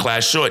 I'm 1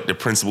 class short. The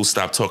principal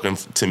stopped talking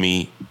to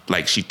me.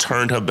 Like, she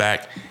turned her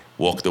back,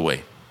 walked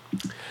away.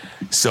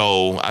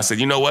 So I said,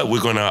 you know what?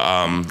 We're going to,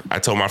 I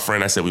told my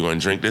friend, I said, we're going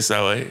to drink this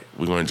away.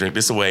 We're going to drink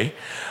this away.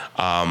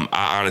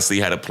 I honestly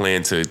had a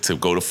plan to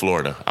go to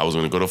Florida. I was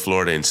going to go to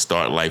Florida and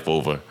start life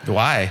over.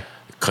 Why?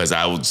 Because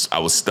I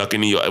was stuck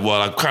in New York.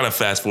 Well, I kind of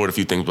fast forward a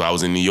few things, but I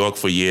was in New York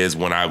for years.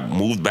 When I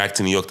moved back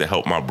to New York to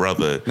help my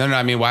brother. No,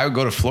 I mean, why would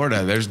go to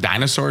Florida? There's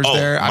dinosaurs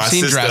there. I've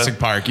seen Jurassic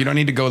Park. You don't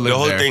need to go live there. The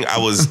whole thing,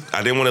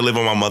 I didn't want to live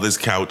on my mother's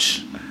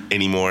couch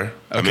anymore.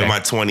 Okay. I'm in my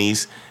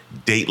 20s,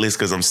 dateless,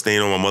 because I'm staying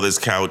on my mother's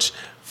couch.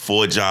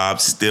 4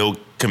 jobs, still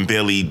can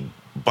barely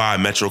buy a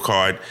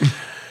MetroCard.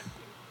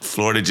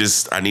 Florida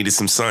I needed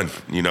some sun,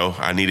 you know.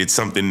 I needed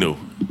something new.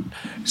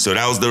 So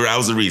that was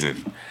the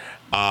reason.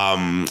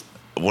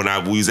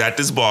 When we was at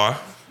this bar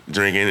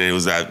drinking, and it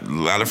was a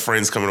lot of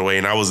friends coming away,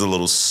 and I was a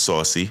little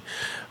saucy.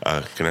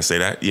 Can I say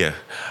that? Yeah.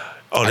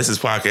 Oh, this is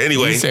podcast.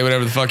 Anyway. You say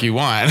whatever the fuck you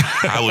want.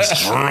 I was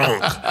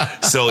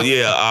drunk. So,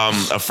 yeah,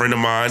 a friend of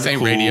mine.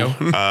 Same radio.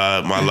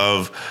 My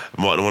love,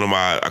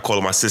 I call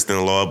her my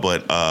sister-in-law,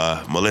 but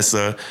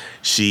Melissa,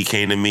 she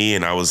came to me,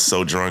 and I was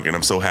so drunk, and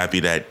I'm so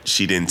happy that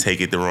she didn't take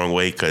it the wrong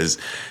way, because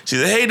she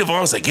said, hey, Devon.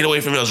 I was like, get away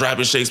from me. I was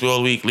rapping Shakespeare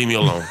all week. Leave me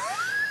alone.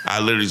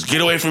 I literally,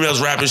 get away from me. I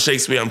was rapping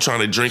Shakespeare. I'm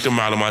trying to drink him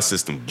out of my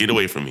system. Get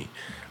away from me.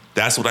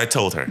 That's what I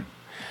told her.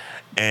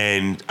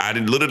 And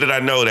little did I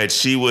know that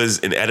she was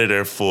an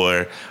editor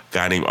for a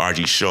guy named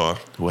R.G. Shaw,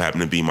 who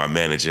happened to be my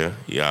manager.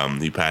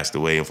 He passed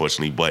away,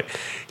 unfortunately, but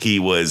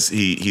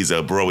he's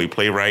a Broadway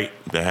playwright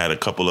that had a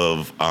couple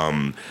of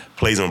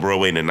plays on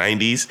Broadway in the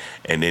 90s,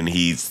 and then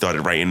he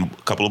started writing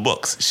a couple of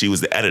books. She was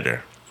the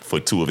editor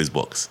for 2 of his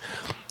books.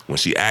 When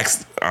she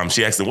asked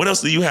him, what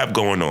else do you have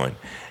going on?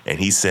 And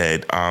he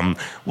said,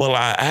 well,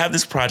 I have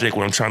this project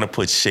where I'm trying to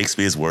put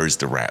Shakespeare's words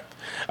to rap.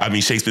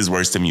 Shakespeare's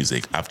words to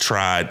music. I've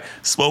tried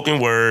spoken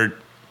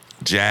word,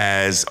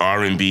 jazz,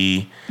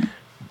 R&B,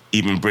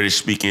 even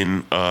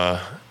British-speaking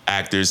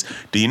actors.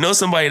 Do you know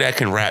somebody that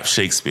can rap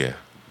Shakespeare?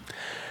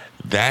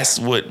 That's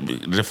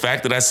the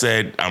fact that I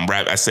said I'm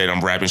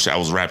rapping. I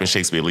was rapping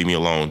Shakespeare. Leave me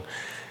alone.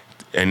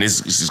 And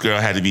this girl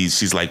had to be.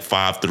 She's like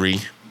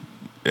 5'3".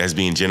 That's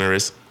being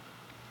generous.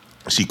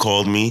 She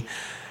called me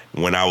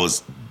when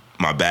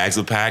my bags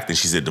were packed, and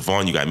she said,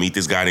 Devon, you got to meet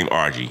this guy named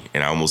RG.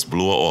 And I almost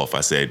blew her off.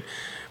 I said,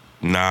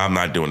 nah, I'm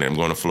not doing it. I'm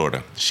going to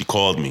Florida. She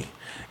called me.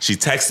 She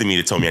texted me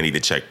to tell me I need to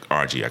check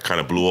RG. I kind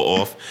of blew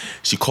her off.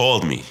 She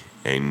called me,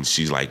 and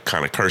she like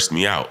kind of cursed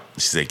me out.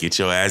 She said, get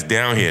your ass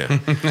down here.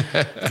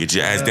 Get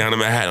your ass down to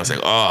Manhattan. I was like,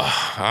 oh,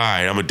 all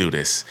right, I'm going to do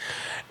this.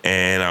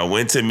 And I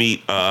went to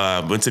meet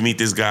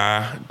this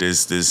guy,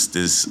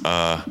 this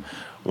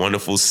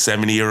wonderful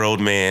 70-year-old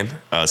man,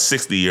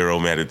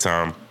 60-year-old man at the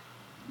time,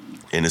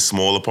 in a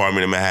small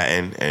apartment in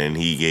Manhattan. And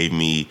he gave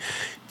me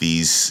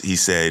these, he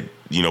said,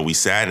 you know, we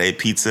sat and ate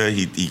pizza.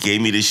 He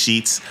gave me the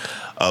sheets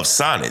of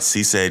sonnets.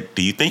 He said,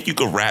 do you think you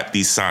could rap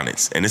these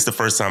sonnets? And it's the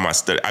first time I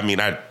studied.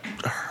 I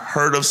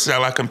heard of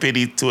Shall I Compare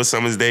to a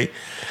Summer's Day.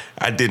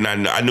 I did not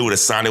know. I knew what a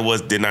sonnet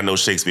was, did not know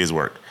Shakespeare's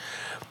work.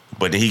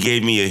 But he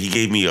gave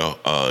me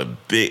a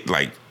big,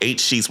 like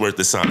 8 sheets worth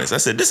of sonnets. I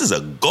said, this is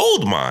a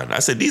gold mine. I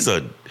said,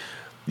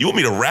 you want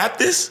me to rap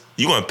this?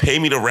 You gonna pay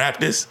me to rap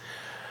this?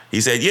 He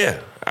said, yeah.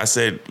 I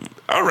said,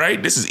 all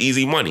right, this is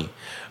easy money.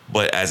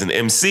 But as an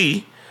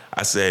MC,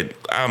 I said,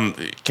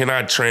 can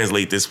I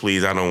translate this,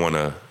 please? I don't want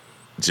to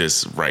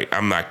just write.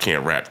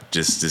 Can't rap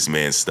just this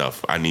man's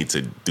stuff. I need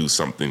to do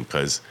something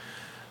because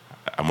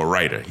I'm a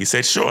writer. He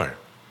said, sure.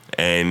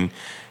 And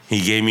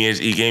he gave me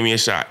a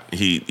shot.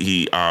 He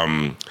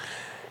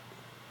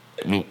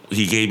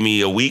gave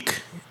me a week.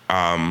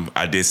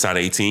 I did Sonnet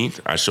 18.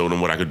 I showed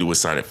him what I could do with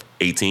Sonnet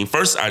 18.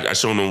 First, I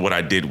showed him what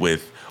I did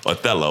with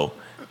Othello.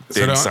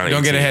 So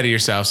don't get ahead of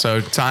yourself. So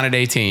Sonnet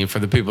 18 for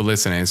the people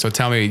listening. So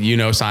tell me, you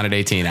know Sonnet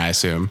 18, I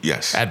assume.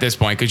 Yes. At this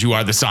point, because you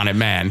are the Sonnet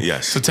man.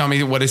 Yes. So tell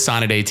me, what is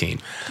Sonnet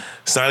 18?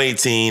 Sonnet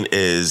 18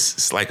 is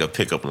it's like a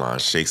pickup line.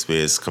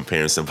 Shakespeare's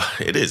comparing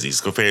somebody. It is.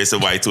 He's comparing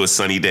somebody to a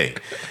sunny day.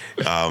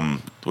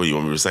 What, you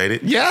want me to recite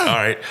it? Yeah. All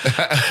right.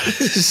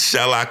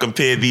 Shall I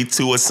compare thee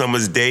to a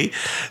summer's day?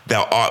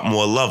 Thou art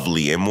more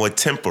lovely and more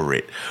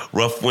temperate.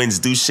 Rough winds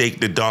do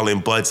shake the darling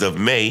buds of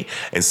May,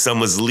 and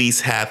summer's lease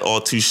hath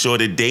all too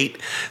short a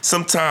date.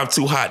 Sometime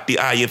too hot the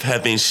eye of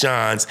heaven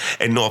shines,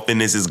 and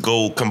often is his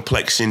gold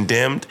complexion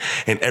dimmed.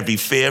 And every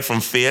fair from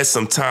fair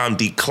sometime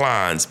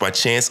declines, by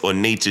chance or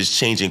nature's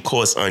changing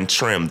course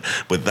untrimmed.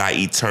 But thy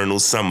eternal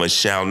summer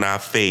shall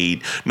not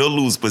fade, nor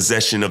lose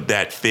possession of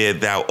that fair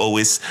thou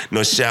owest,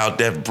 nor shall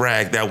death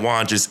brag that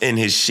wanders in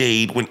his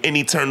shade. When in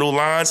eternal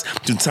lines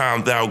to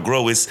time thou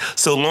growest,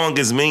 so long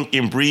as men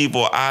can breathe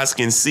or eyes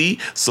can see,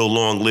 so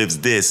long lives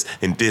this,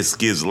 and this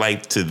gives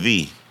life to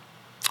thee.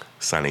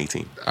 Sonnet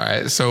 18. All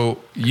right, so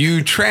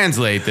you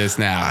translate this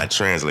now. I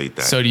translate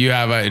that. So do you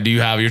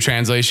have your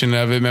translation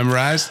of it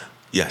memorized?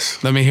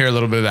 Yes. Let me hear a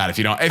little bit of that if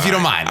you don't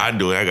mind. I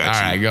do it. I got you.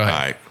 All right, go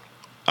ahead.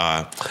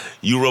 All right.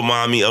 You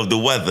remind me of the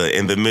weather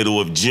in the middle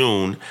of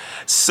June.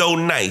 So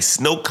nice,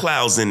 no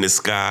clouds in the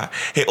sky.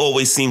 It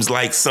always seems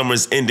like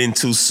summer's ending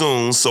too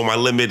soon, so my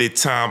limited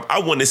time, I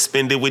want to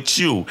spend it with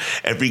you.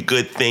 Every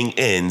good thing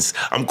ends.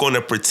 I'm going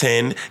to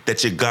pretend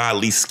that your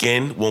godly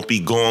skin won't be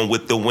gone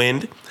with the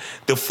wind.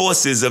 The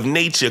forces of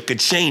nature could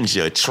change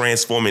you,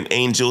 transform an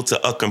angel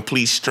to a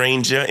complete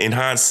stranger. In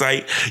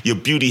hindsight, your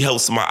beauty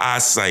helps my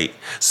eyesight,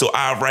 so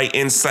I write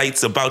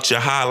insights about your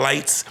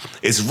highlights.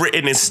 It's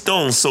written in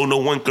stone, so no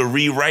one could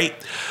rewrite.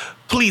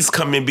 Please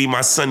come and be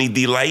my sunny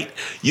delight.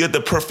 You're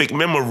the perfect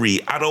memory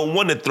I don't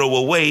want to throw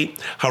away.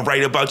 I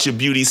write about your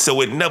beauty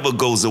so it never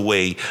goes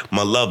away.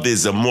 My love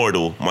is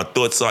immortal. My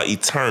thoughts are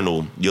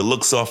eternal. Your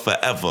looks are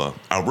forever.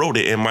 I wrote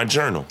it in my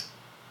journal.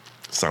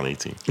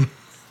 Sonnet 18.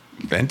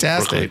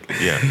 Fantastic.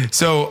 Brooklyn. Yeah.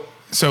 So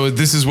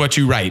this is what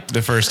you write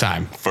the first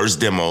time.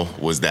 First demo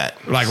was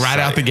that. Like right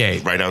out the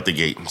gate. Right out the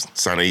gate.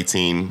 Sonnet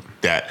 18.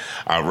 That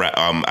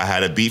I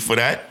had a beat for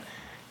that.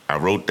 I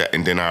wrote that,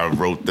 and then I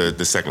wrote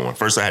the second one.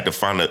 First, I had to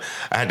find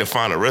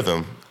a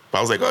rhythm. But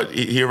I was like, oh,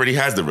 he already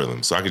has the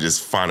rhythm, so I could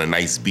just find a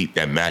nice beat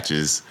that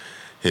matches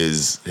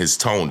his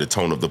tone, the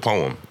tone of the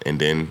poem, and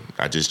then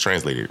I just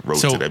translated,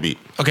 wrote to that beat.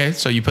 Okay,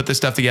 so you put this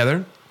stuff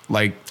together,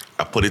 like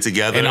I put it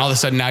together, and all of a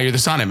sudden now you're the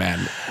Sonnet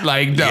Man.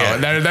 Like no,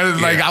 that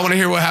is like I want to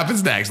hear what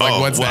happens next. Like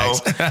what's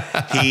next?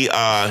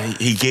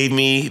 He gave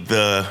me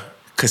the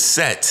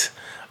cassette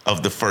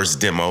of the first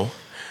demo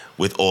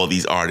with all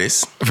these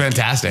artists.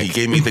 Fantastic. He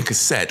gave me the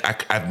cassette.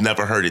 I've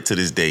never heard it to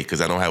this day because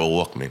I don't have a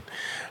Walkman.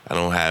 I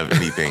don't have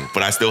anything,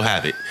 but I still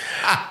have it.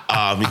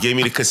 He gave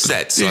me the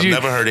cassette, so I've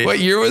never heard it. What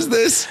year was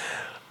this?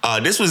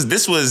 This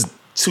was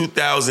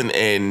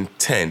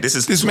 2010.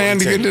 This man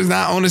does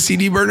not own a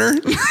CD burner.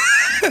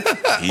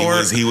 He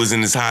was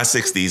in his high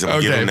 60s. I'm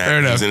gonna give him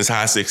that. He was in his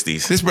high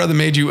 60s. This brother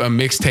made you a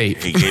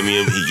mixtape. He gave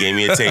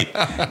me a tape.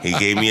 He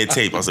gave me a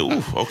tape. I was like,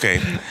 ooh, okay.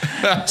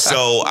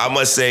 So I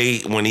must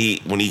say, when he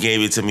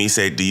gave it to me, he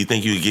said, "Do you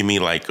think you could give me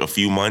like a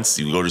few months?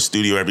 You go to the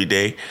studio every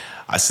day?"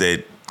 I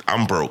said,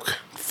 "I'm broke."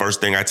 First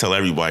thing I tell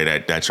everybody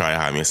that try to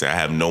hire me, I say, "I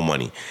have no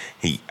money."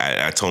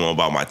 I told him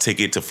about my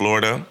ticket to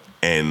Florida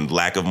and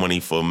lack of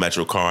money for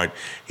MetroCard.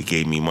 He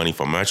gave me money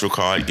for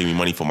MetroCard. He gave me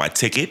money for my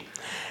ticket.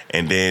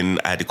 And then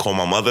I had to call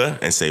my mother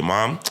and say,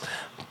 "Mom,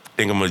 I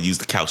think I'm going to use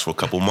the couch for a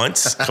couple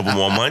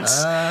more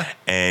months.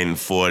 And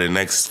for the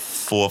next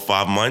 4 or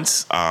 5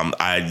 months,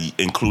 I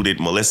included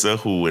Melissa,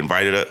 who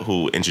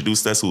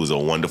introduced us, who was a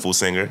wonderful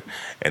singer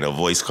and a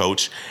voice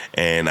coach.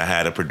 And I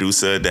had a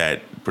producer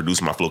that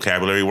produced my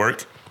vocabulary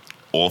work.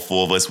 All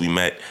 4 of us, we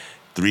met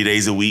 3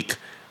 days a week.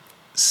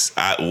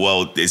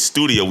 The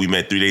studio, we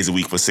met 3 days a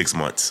week for 6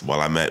 months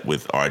while I met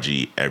with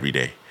RG every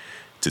day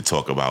to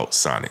talk about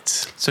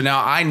sonnets. So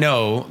now I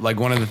know, like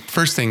one of the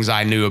first things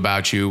I knew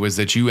about you was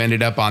that you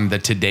ended up on the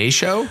Today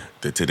Show.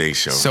 The Today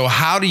Show. So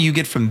how do you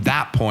get from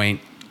that point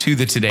to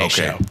the Today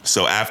Show?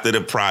 So after the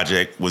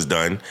project was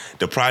done,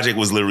 the project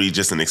was literally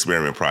just an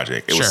experiment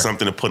project. It was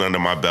something to put under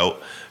my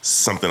belt,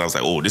 something I was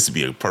like, oh, this would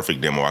be a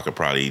perfect demo. I could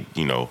probably,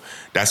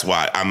 that's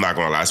why I'm not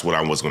going to lie, that's what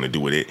I was going to do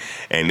with it.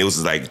 And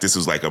this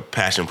was like a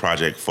passion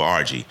project for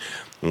RG.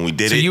 When we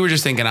did so you were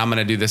just thinking, I'm going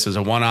to do this as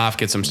a one-off,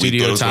 get some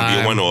studio time. We thought it was going to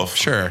be a one-off.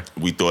 Sure.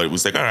 We thought it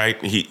was like, all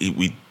right.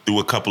 We threw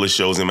a couple of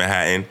shows in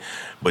Manhattan,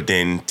 but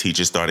then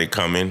teachers started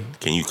coming.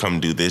 Can you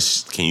come do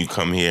this? Can you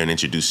come here and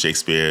introduce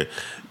Shakespeare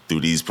through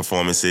these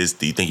performances?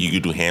 Do you think you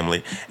could do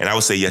Hamlet? And I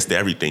would say yes to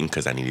everything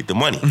because I needed the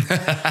money.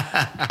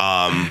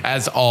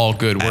 As all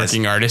good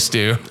working artists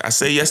do. I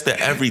say yes to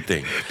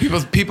everything.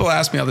 People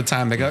ask me all the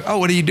time, they go, oh,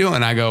 what are you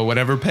doing? I go,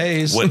 whatever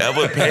pays.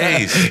 Whatever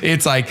pays.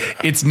 It's like,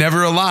 it's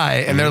never a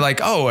lie. And they're like,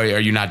 oh, are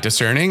you not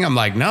discerning? I'm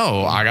like,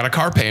 no, I got a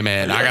car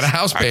payment. Yes. I got a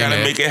house payment. I got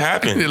to make it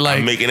happen.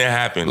 I'm making it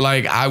happen.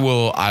 Like I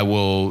will,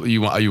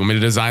 you want me to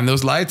design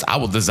those lights? I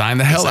will design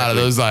the hell out of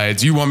those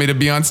lights. You want me to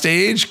be on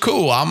stage?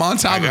 Cool, I'm on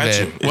top of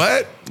it.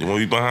 What? You want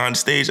me behind the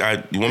stage?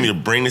 You want me to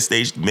bring the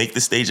stage, make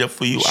the stage up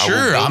for you?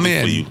 Sure, I'm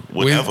in. For you.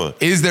 Whatever.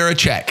 Is there a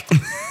check?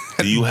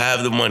 Do you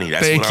have the money?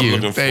 That's what I'm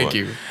looking for. Thank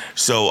you.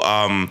 So,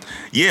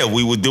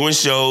 we were doing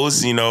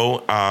shows, you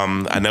know.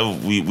 I know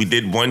we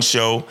did one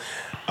show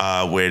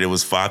where there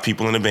was 5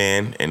 people in the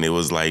band and there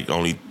was like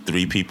only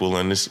 3 people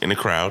in the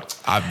crowd.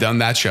 I've done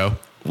that show.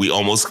 We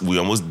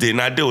almost did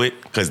not do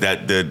it because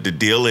the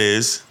deal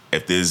is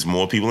if there's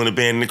more people in the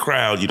band in the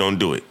crowd, you don't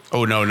do it.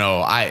 Oh,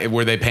 no.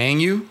 Were they paying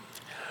you?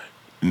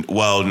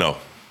 Well, no.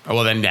 Oh,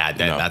 well, then, no.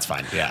 That's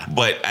fine. Yeah.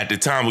 But at the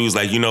time, we was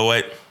like, you know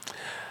what?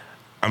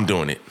 I'm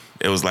doing it.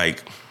 It was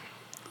like,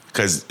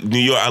 because New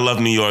York, I love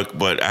New York,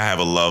 but I have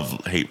a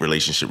love-hate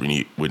relationship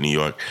with New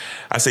York.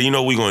 I said, you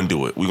know, we're going to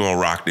do it. We're going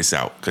to rock this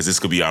out because this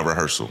could be our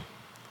rehearsal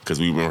because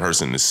we were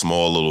rehearsing this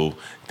small little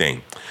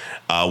thing.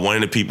 One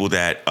of the people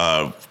that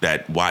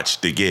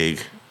watched the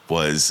gig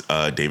was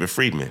David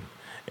Friedman.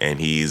 And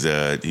he's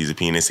a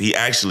pianist. He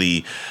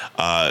actually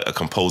a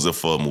composer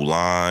for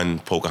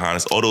Mulan,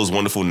 Pocahontas, all those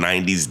wonderful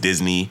 90s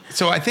Disney.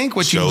 So I think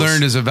what shows. you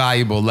learned is a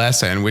valuable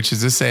lesson, which is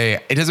to say,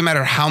 it doesn't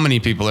matter how many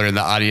people are in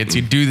the audience.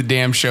 You do the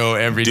damn show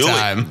every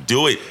time.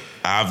 Do it.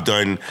 I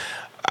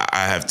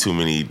have too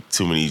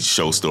many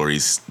show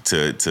stories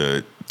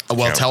to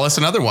Well, count. Tell us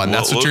another one.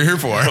 That's what you're here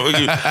for. Well,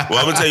 I'm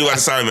gonna tell you what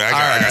assignment.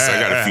 I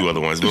got a few other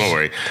ones, but don't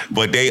worry.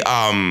 But they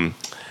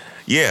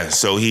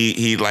so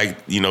he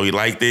liked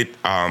it.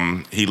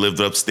 He lived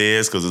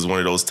upstairs because it was one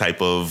of those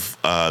type of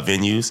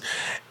venues,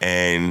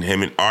 and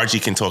him and Archie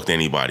can talk to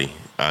anybody.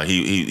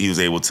 He was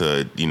able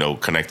to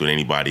connect with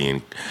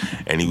anybody,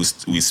 and we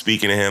was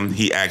speaking to him.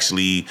 He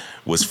actually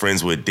was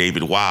friends with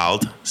David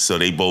Wild, so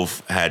they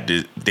both had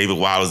David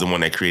Wild was the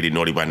one that created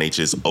Naughty by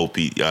Nature's OP.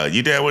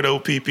 You there with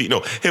OPP?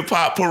 No, Hip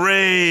Hop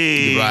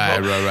Parade.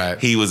 Right.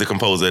 He was a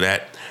composer of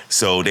that.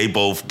 So they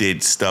both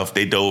did stuff.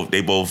 They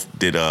both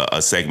did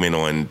a segment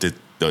on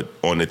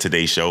the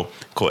Today Show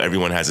called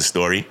Everyone Has a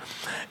Story,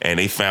 and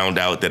they found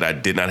out that I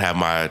did not have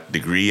my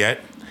degree yet,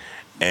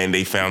 and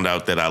they found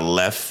out that I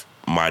left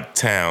my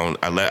town.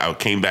 I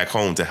came back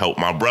home to help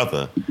my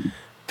brother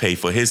pay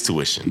for his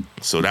tuition.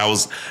 So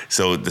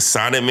the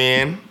Sonic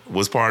Man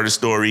was part of the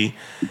story.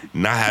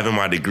 Not having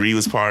my degree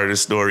was part of the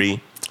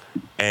story.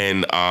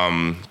 And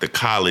the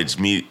college,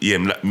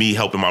 me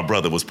helping my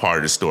brother was part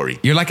of the story.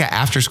 You're like an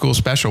after-school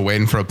special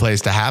waiting for a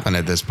place to happen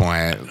at this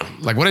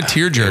point. Like, what a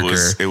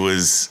tearjerker. It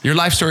was. Your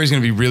life story is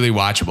going to be really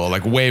watchable,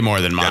 like way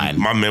more than mine.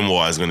 My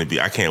memoir is going to be,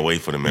 I can't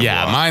wait for the memoir.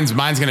 Yeah,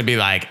 mine's going to be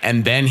like,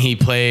 and then he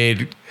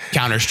played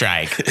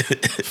Counter-Strike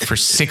for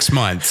 6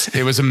 months.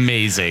 It was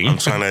amazing. I'm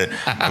going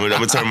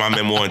to turn my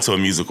memoir into a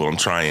musical. I'm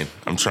trying.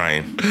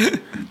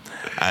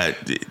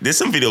 There's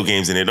some video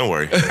games in it. Don't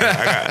worry.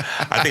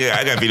 I think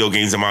I got video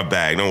games in my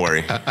bag. Don't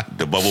worry.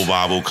 The Bubble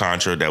Bobble,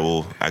 Contra.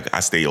 I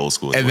stay old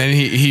school. And then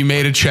he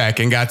made a check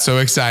and got so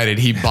excited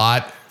he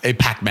bought a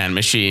Pac-Man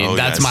machine. Oh,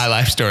 That's yes. my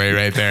life story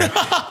right there.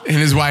 And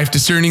his wife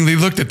discerningly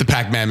looked at the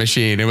Pac-Man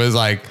machine. It was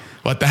like,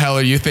 what the hell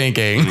are you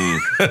thinking?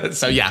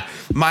 So yeah,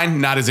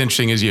 mine not as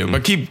interesting as you,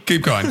 but keep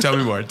going. Tell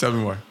me more.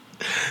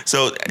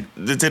 So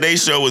the Today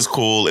Show was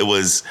cool.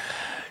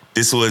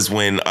 This was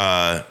when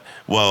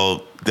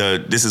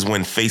this is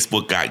when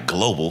Facebook got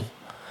global.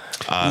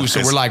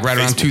 So we're like right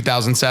around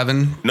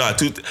 2007? No,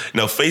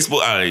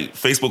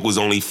 Facebook was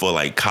only for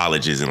like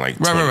colleges and like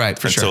right,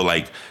 for until sure.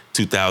 like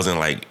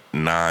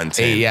 2009,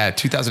 10. Yeah,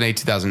 2008,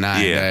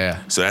 2009.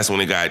 Yeah. So that's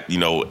when it got,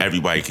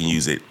 everybody can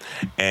use it.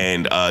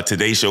 And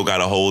Today Show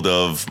got a hold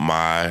of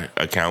my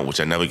account, which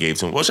I never gave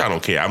to them, which I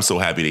don't care. I'm so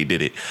happy they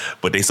did it.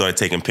 But they started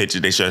taking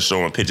pictures. They started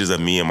showing pictures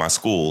of me and my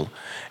school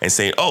and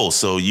saying, oh,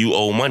 so you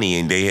owe money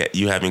and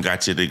you haven't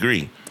got your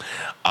degree.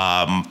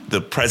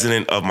 The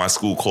president of my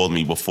school called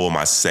me before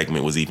my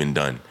segment was even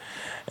done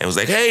and was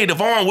like, hey,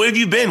 Devon, where have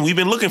you been? We've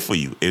been looking for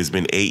you. It's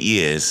been 8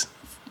 years.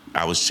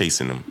 I was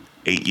chasing them.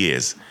 8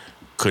 years.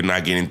 Could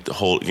not get in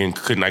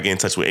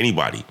touch with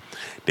anybody.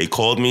 They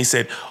called me and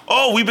said,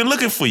 oh, we've been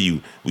looking for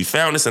you. We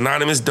found this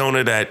anonymous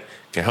donor that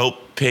can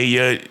pay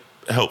your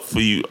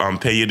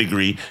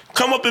degree.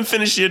 Come up and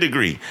finish your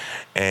degree.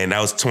 And that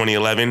was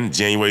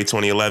January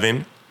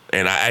 2011.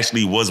 And I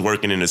actually was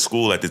working in a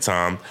school at the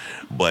time,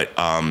 but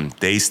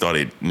they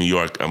started New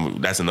York.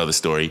 That's another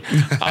story.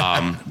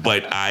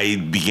 But I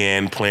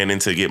began planning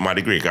to get my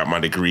degree. Got my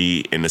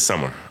degree in the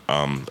summer,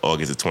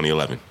 August of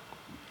 2011.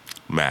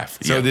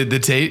 Math. So did the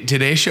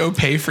Today Show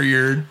pay for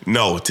your?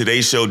 No,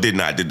 Today Show did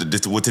not.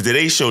 What the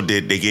Today Show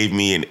did, they gave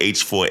me an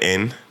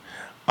H4n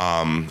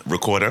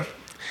recorder,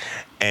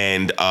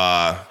 and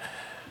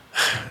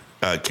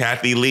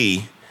Kathy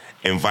Lee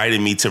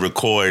invited me to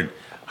record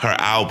my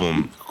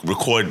album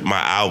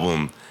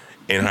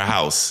in her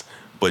house,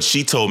 but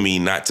she told me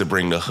not to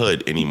bring the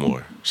hood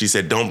anymore. She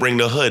said, don't bring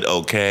the hood,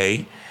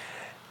 okay?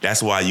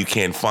 That's why you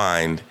can't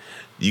find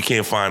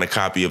a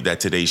copy of that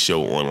Today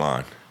Show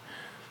online.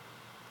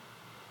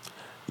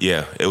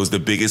 Yeah, it was the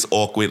biggest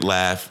awkward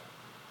laugh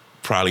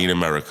probably in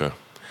America.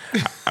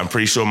 I'm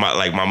pretty sure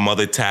my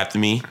mother tapped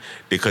me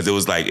because it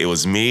was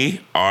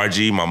me,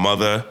 RG, my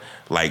mother,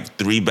 like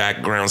 3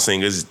 background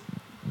singers,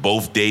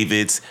 both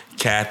Davids,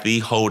 Kathy,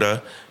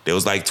 Hoda. There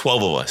was like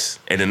 12 of us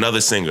and another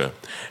singer.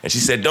 And she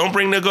said, don't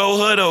bring the go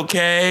hood,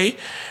 okay?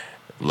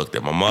 looked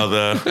at my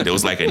mother. There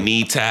was like a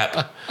knee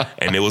tap,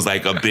 and there was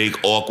like a big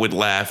awkward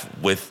laugh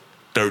with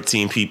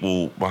 13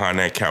 people behind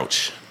that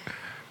couch.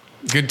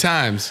 Good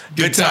times.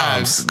 Good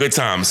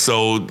times.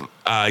 So,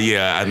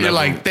 You're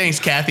like, thanks,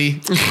 Kathy.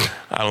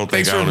 I don't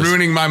think Thanks for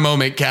ruining my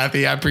moment,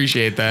 Kathy. I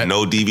appreciate that.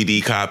 No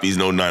DVD copies,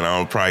 no none. I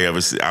don't probably ever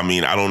see. I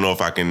mean, I don't know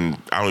if I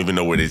can. I don't even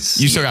know where it's.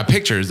 You still got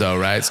pictures though,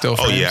 right? Still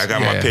frames? Oh yeah, I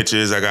got my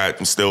pictures. I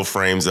got still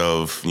frames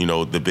of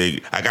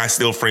I got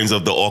still frames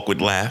of the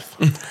awkward laugh.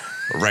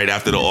 Right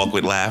after the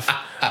awkward laugh.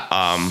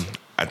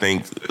 I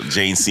think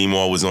Jane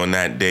Seymour was on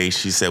that day.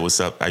 She said, "What's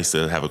up?" I used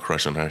to have a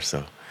crush on her,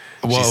 so.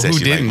 Well, who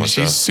didn't?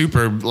 She's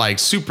super,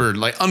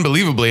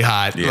 unbelievably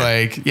hot.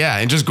 Yeah.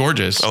 And just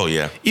gorgeous. Oh,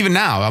 yeah. Even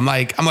now, I'm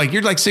like,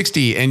 you're like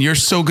 60 and you're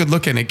so good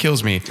looking, it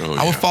kills me. Oh,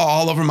 I would fall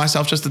all over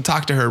myself just to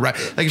talk to her. Right?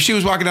 Like if she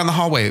was walking down the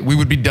hallway, we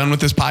would be done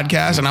with this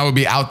podcast and I would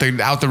be out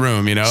the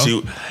room, you know?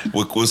 She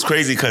was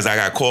crazy because I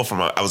got called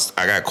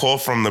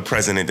from the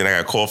president, then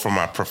I got called from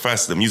my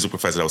professor, the music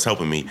professor that was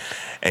helping me.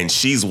 And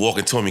she's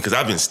walking toward me because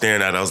I've been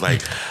staring at her. I was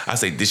like,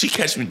 did she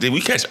catch me? Did we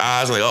catch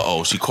eyes?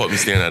 Like, she caught me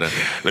staring at her.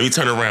 Let me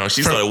turn around.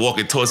 She started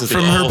walking towards us.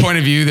 From her point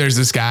of view, there's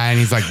this guy and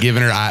he's like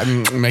giving her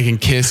making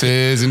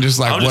kisses and just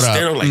like, what up?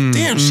 I'm like,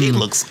 damn, she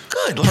looks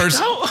good.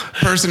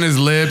 Pursing his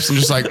lips and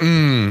just like,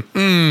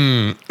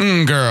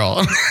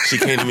 girl. She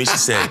came to me, she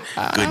said,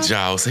 good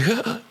job. I was like,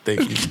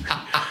 thank you.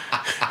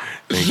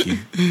 Thank you.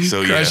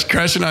 So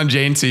crushing on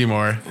Jane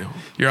Seymour.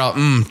 You're all,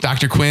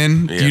 Dr.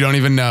 Quinn, yeah. You don't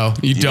even know.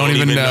 You don't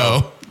even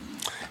know.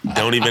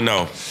 Don't even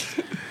know.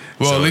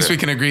 Well, at least we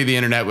can agree the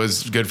internet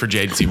was good for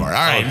Jane Seymour. All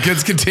right,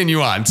 let's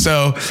continue on.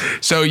 So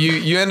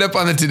you end up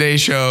on the Today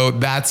Show.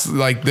 That's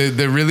like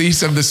the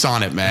release of the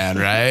Sonnet Man,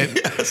 right?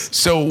 Yes.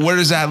 So where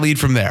does that lead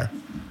from there?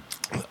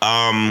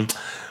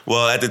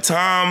 Well, at the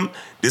time,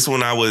 this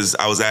one I was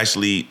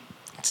actually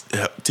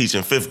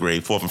teaching 4th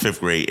and 5th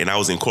grade, and I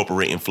was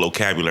incorporating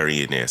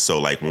vocabulary in there. So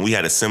like when we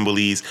had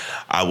assemblies,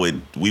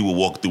 we would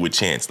walk through with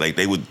chants. Like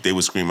they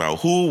would scream out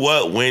who,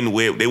 what, when,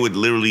 where. They would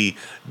literally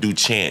do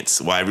chants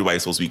while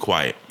everybody's supposed to be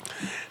quiet.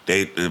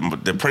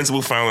 The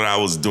principal found out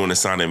I was doing the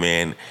Sonnet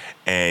Man,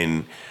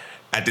 and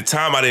at the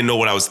time I didn't know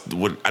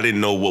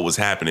what was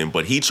happening.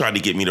 But he tried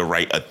to get me to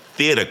write a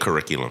theater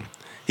curriculum.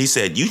 He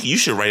said you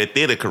should write a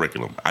theater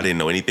curriculum. I didn't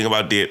know anything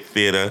about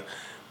theater,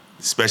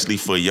 especially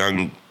for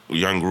young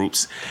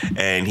groups.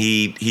 And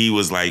he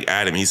was like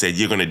adamant. He said,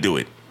 you're gonna do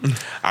it.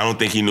 I don't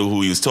think he knew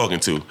who he was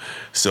talking to.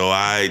 So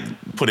I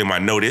put in my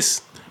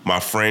notice. My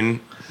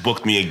friend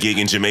booked me a gig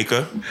in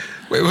Jamaica.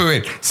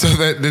 Wait. So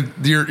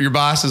your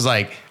boss is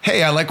like,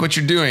 hey, I like what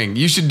you're doing.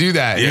 You should do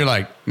that. Yeah. And you're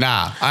like,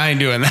 nah, I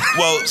ain't doing that.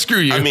 Well, screw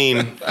you. I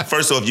mean,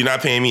 first off, you're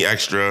not paying me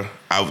extra.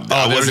 I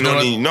wasn't on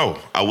your union.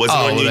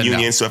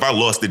 No. So if I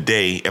lost a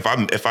day, if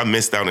I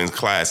missed out in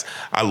class,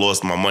 I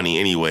lost my money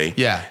anyway.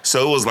 Yeah.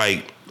 So it was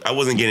like I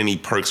wasn't getting any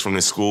perks from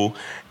the school.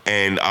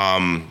 And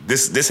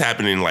this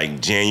happened in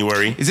like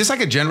January. Is this like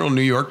a general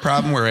New York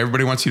problem where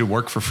everybody wants you to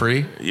work for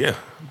free? Yeah.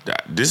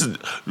 This is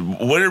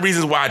one of the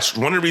reasons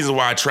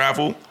why I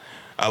travel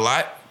a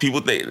lot.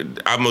 People think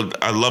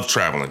I love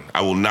traveling.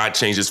 I will not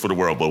change this for the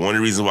world. But one of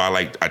the reasons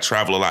why I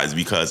travel a lot is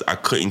because I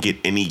couldn't get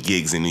any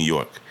gigs in New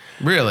York.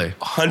 Really?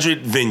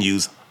 Hundreds of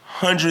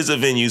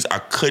venues. I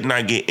could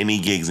not get any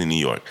gigs in New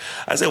York.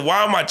 I said,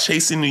 why am I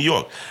chasing New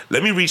York?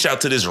 Let me reach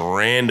out to this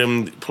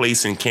random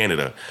place in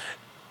Canada.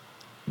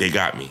 They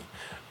got me.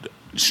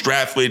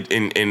 Stratford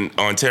in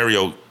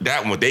Ontario,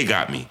 that one, they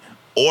got me.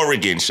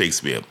 Oregon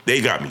Shakespeare,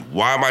 they got me.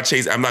 Why am I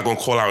chasing? I'm not going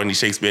to call out any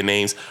Shakespeare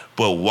names,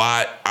 but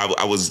why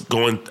I was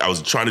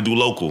trying to do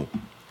local.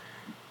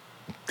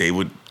 They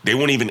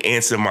wouldn't even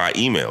answer my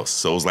emails.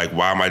 So it was like,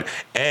 why am I?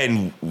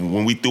 And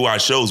when we threw our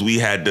shows,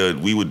 we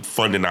would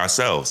fund it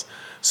ourselves.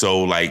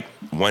 So like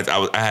once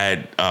I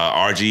had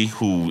RG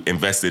who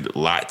invested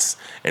lots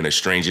in a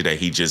stranger that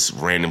he just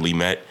randomly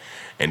met.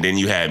 And then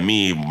you had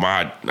me,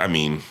 my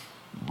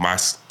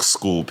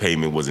school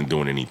payment wasn't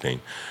doing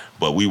anything.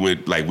 But we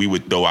would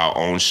throw our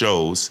own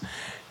shows,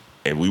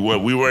 and we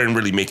weren't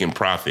really making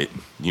profit,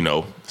 you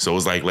know. So it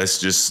was like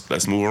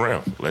let's move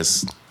around.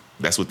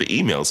 That's what the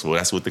email's for.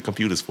 That's what the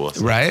computer's for.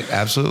 So. Right?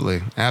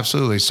 Absolutely.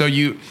 So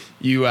you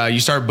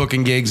start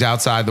booking gigs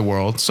outside the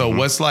world. So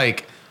what's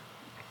like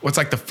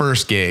the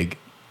first gig?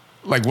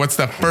 Like what's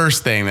the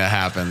first thing that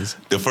happens?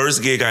 The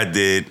first gig I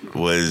did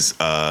was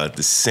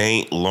the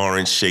St.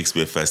 Lawrence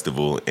Shakespeare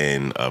Festival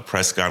in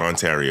Prescott,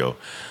 Ontario,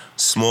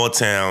 small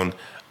town.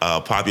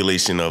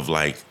 Population of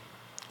like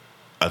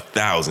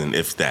 1,000,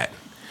 if that.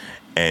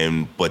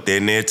 But they're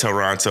near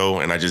Toronto,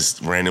 and I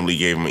just randomly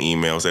gave him an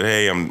email, said,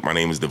 hey, my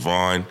name is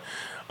Devon.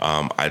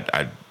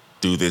 I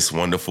do this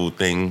wonderful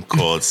thing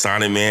called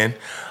Sonnet Man.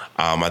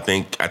 I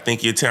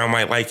think your town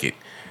might like it.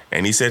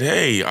 And he said,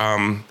 hey,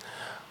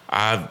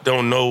 I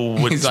don't know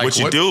what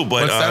you do,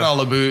 but what's that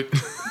all about?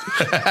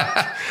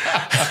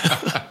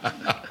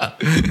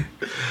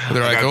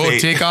 They're like, oh,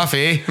 take off,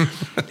 eh?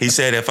 He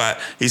said,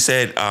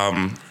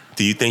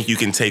 do you think you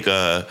can take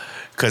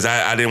because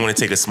I didn't want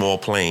to take a small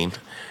plane.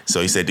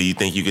 So he said, do you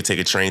think you could take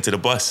a train to the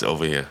bus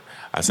over here?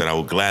 I said, I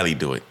would gladly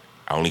do it.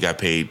 I only got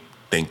paid,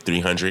 I think,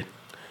 $300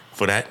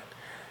 for that.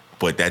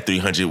 But that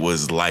 300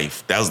 was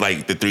life. That was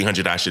like the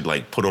 300 I should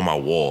like put on my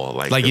wall.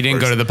 Like you didn't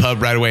go to the pub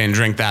right away and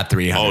drink that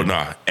 300. Oh,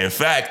 no. In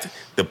fact,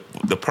 the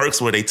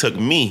perks where they took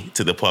me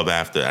to the pub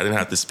after, I didn't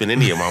have to spend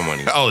any of my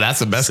money. Oh, that's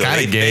the best So kind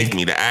they of gig. thanked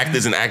me. The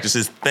actors and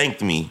actresses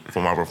thanked me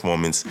for my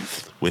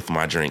performance with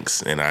my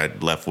drinks. And I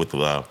left with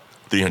a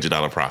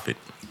 $300 profit.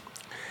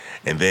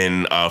 And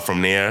then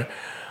from there,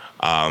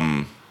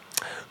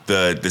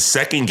 the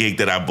second gig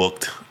that I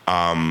booked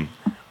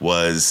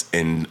was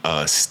in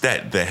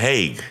The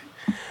Hague.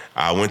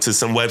 I went to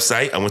some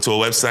website. I went to a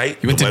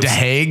website. You went to The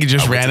Hague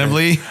just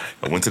randomly?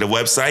 I went to the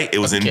website. It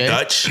was in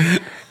Dutch.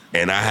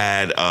 And I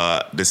had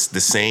the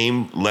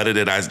same letter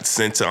that I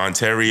sent to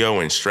Ontario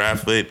and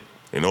Stratford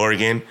in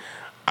Oregon.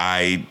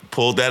 I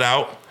pulled that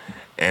out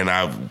and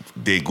I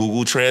did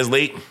Google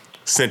Translate,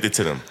 sent it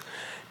to them.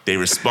 They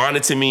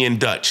responded to me in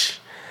Dutch.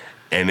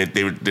 And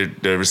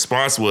the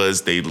response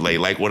was, they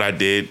like what I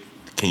did.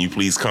 Can you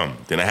please come?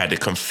 Then I had to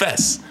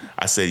confess.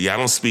 I said, yeah, I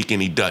don't speak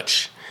any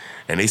Dutch.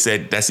 And they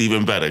said, that's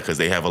even better because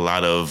they have a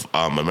lot of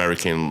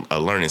American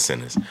learning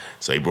centers.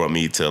 So they brought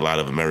me to a lot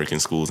of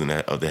American schools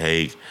of The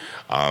Hague.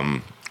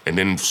 And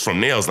then from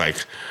there, I was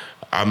like,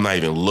 I'm not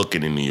even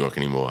looking in New York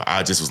anymore.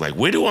 I just was like,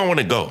 where do I want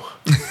to go?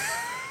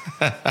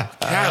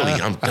 Cali.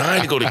 I'm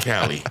dying to go to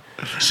Cali.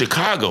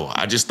 Chicago.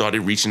 I just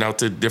started reaching out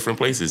to different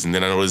places. And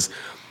then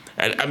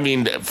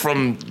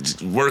from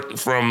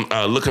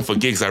looking for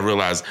gigs, I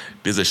realized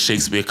there's a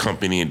Shakespeare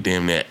company in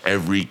damn near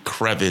every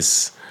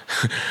crevice.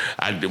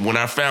 When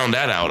I found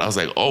that out, I was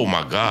like, oh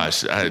my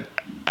gosh, I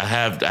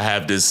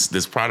have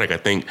this product, I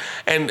think.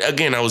 And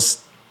again, I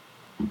was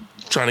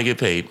trying to get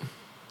paid,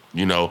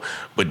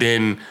 But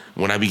then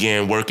when I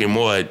began working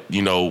more,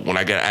 when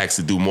I got asked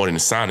to do more than the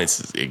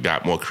sonnets, it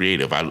got more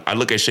creative. I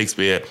look at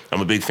Shakespeare,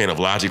 I'm a big fan of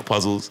logic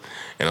puzzles,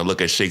 and I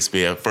look at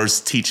Shakespeare,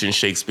 first teaching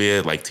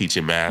Shakespeare, like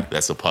teaching math,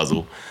 that's a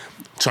puzzle.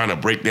 Trying to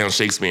break down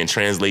Shakespeare and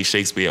translate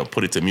Shakespeare and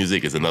put it to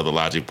music is another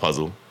logic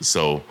puzzle.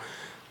 So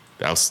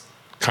that was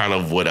kind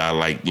of what I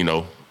like,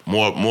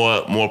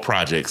 more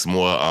projects,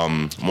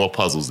 more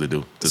puzzles to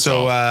do.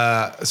 So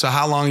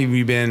how long have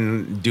you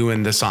been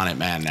doing the Sonnet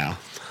Man now?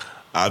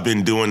 I've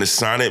been doing the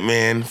Sonnet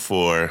Man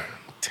for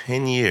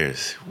 10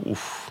 years.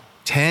 Oof.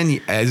 10?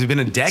 Has it been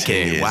a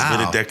decade? Wow. It's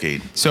been a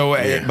decade. So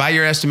by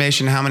your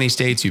estimation, how many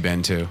states you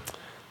been to?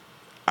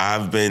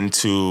 I've been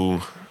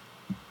to,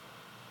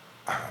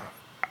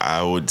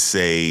 I would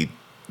say,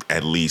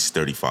 at least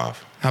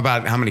 35.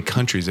 How many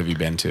countries have you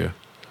been to?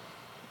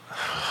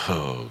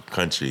 Oh,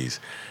 countries.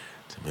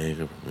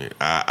 Jamaica.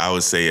 I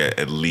would say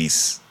at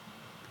least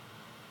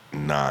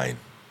 9.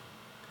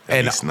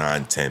 At least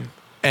 9, 10.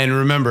 And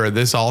remember,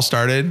 this all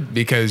started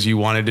because you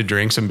wanted to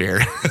drink some beer.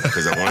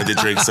 Because I wanted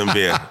to drink some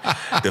beer.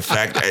 The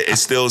fact,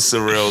 it's still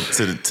surreal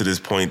to this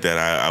point that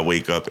I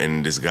wake up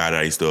and this guy that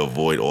I used to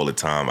avoid all the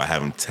time, I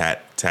have him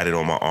tatted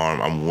on my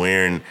arm. I'm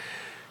wearing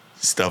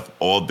stuff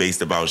all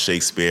based about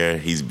Shakespeare.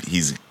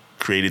 He's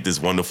created this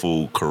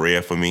wonderful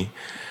career for me.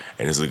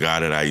 And it's a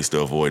guy that I used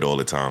to avoid all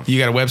the time. You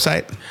got a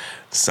website?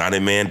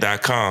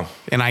 Sonnetman.com.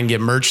 And I can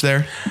get merch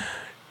there?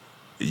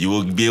 You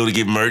will be able to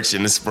get merch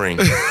in the spring.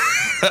 All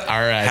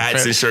right.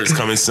 Hats and shirts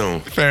coming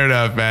soon. Fair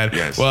enough, man.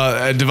 Yes.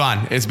 Well,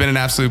 Devon, it's been an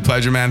absolute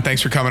pleasure, man.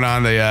 Thanks for coming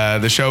on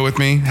the show with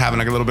me, having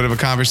like a little bit of a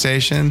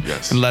conversation,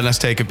 and letting us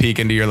take a peek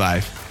into your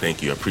life.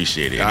 Thank you. I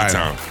appreciate it. All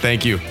Anytime. Right.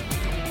 Thank you.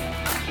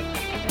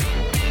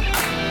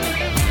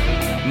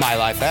 My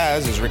Life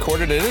As is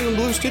recorded at In the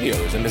Blue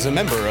Studios and is a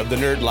member of the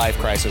Nerd Life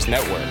Crisis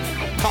Network.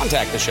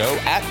 Contact the show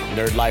at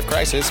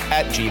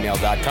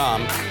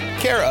nerdlifecrisis@gmail.com,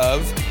 care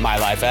of My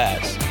Life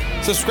As.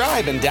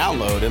 Subscribe and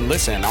download and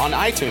listen on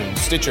iTunes,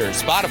 Stitcher,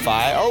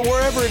 Spotify, or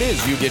wherever it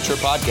is you get your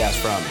podcast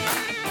from.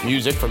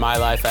 Music for My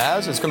Life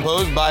As is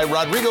composed by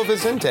Rodrigo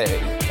Vicente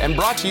and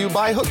brought to you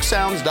by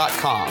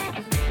hooksounds.com.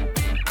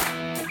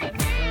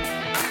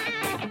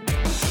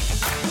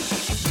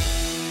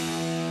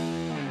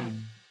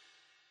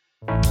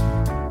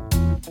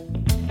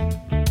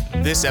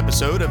 This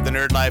episode of the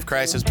Nerd Life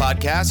Crisis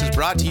podcast is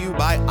brought to you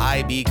by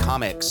IB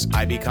Comics.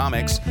 IB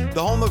Comics,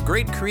 the home of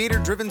great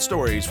creator-driven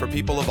stories for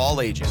people of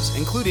all ages,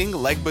 including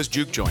Legba's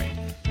Juke Joint.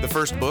 The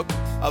first book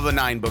of a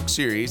 9-book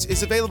series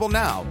is available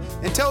now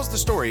and tells the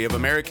story of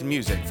American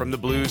music from the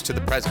blues to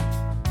the present.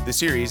 The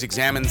series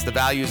examines the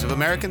values of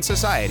American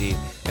society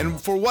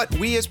and for what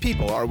we as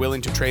people are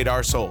willing to trade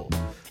our soul.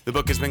 The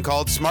book has been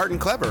called Smart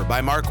and Clever by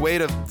Mark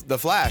Waid of The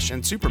Flash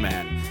and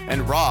Superman,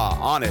 and Raw,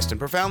 Honest, and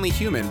Profoundly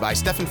Human by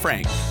Stephen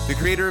Frank, the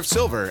creator of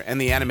Silver and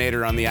the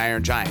animator on The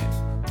Iron Giant.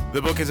 The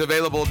book is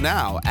available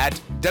now at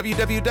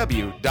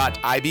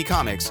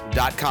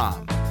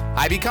www.ibcomics.com.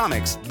 IB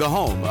Comics, the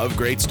home of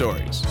great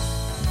stories.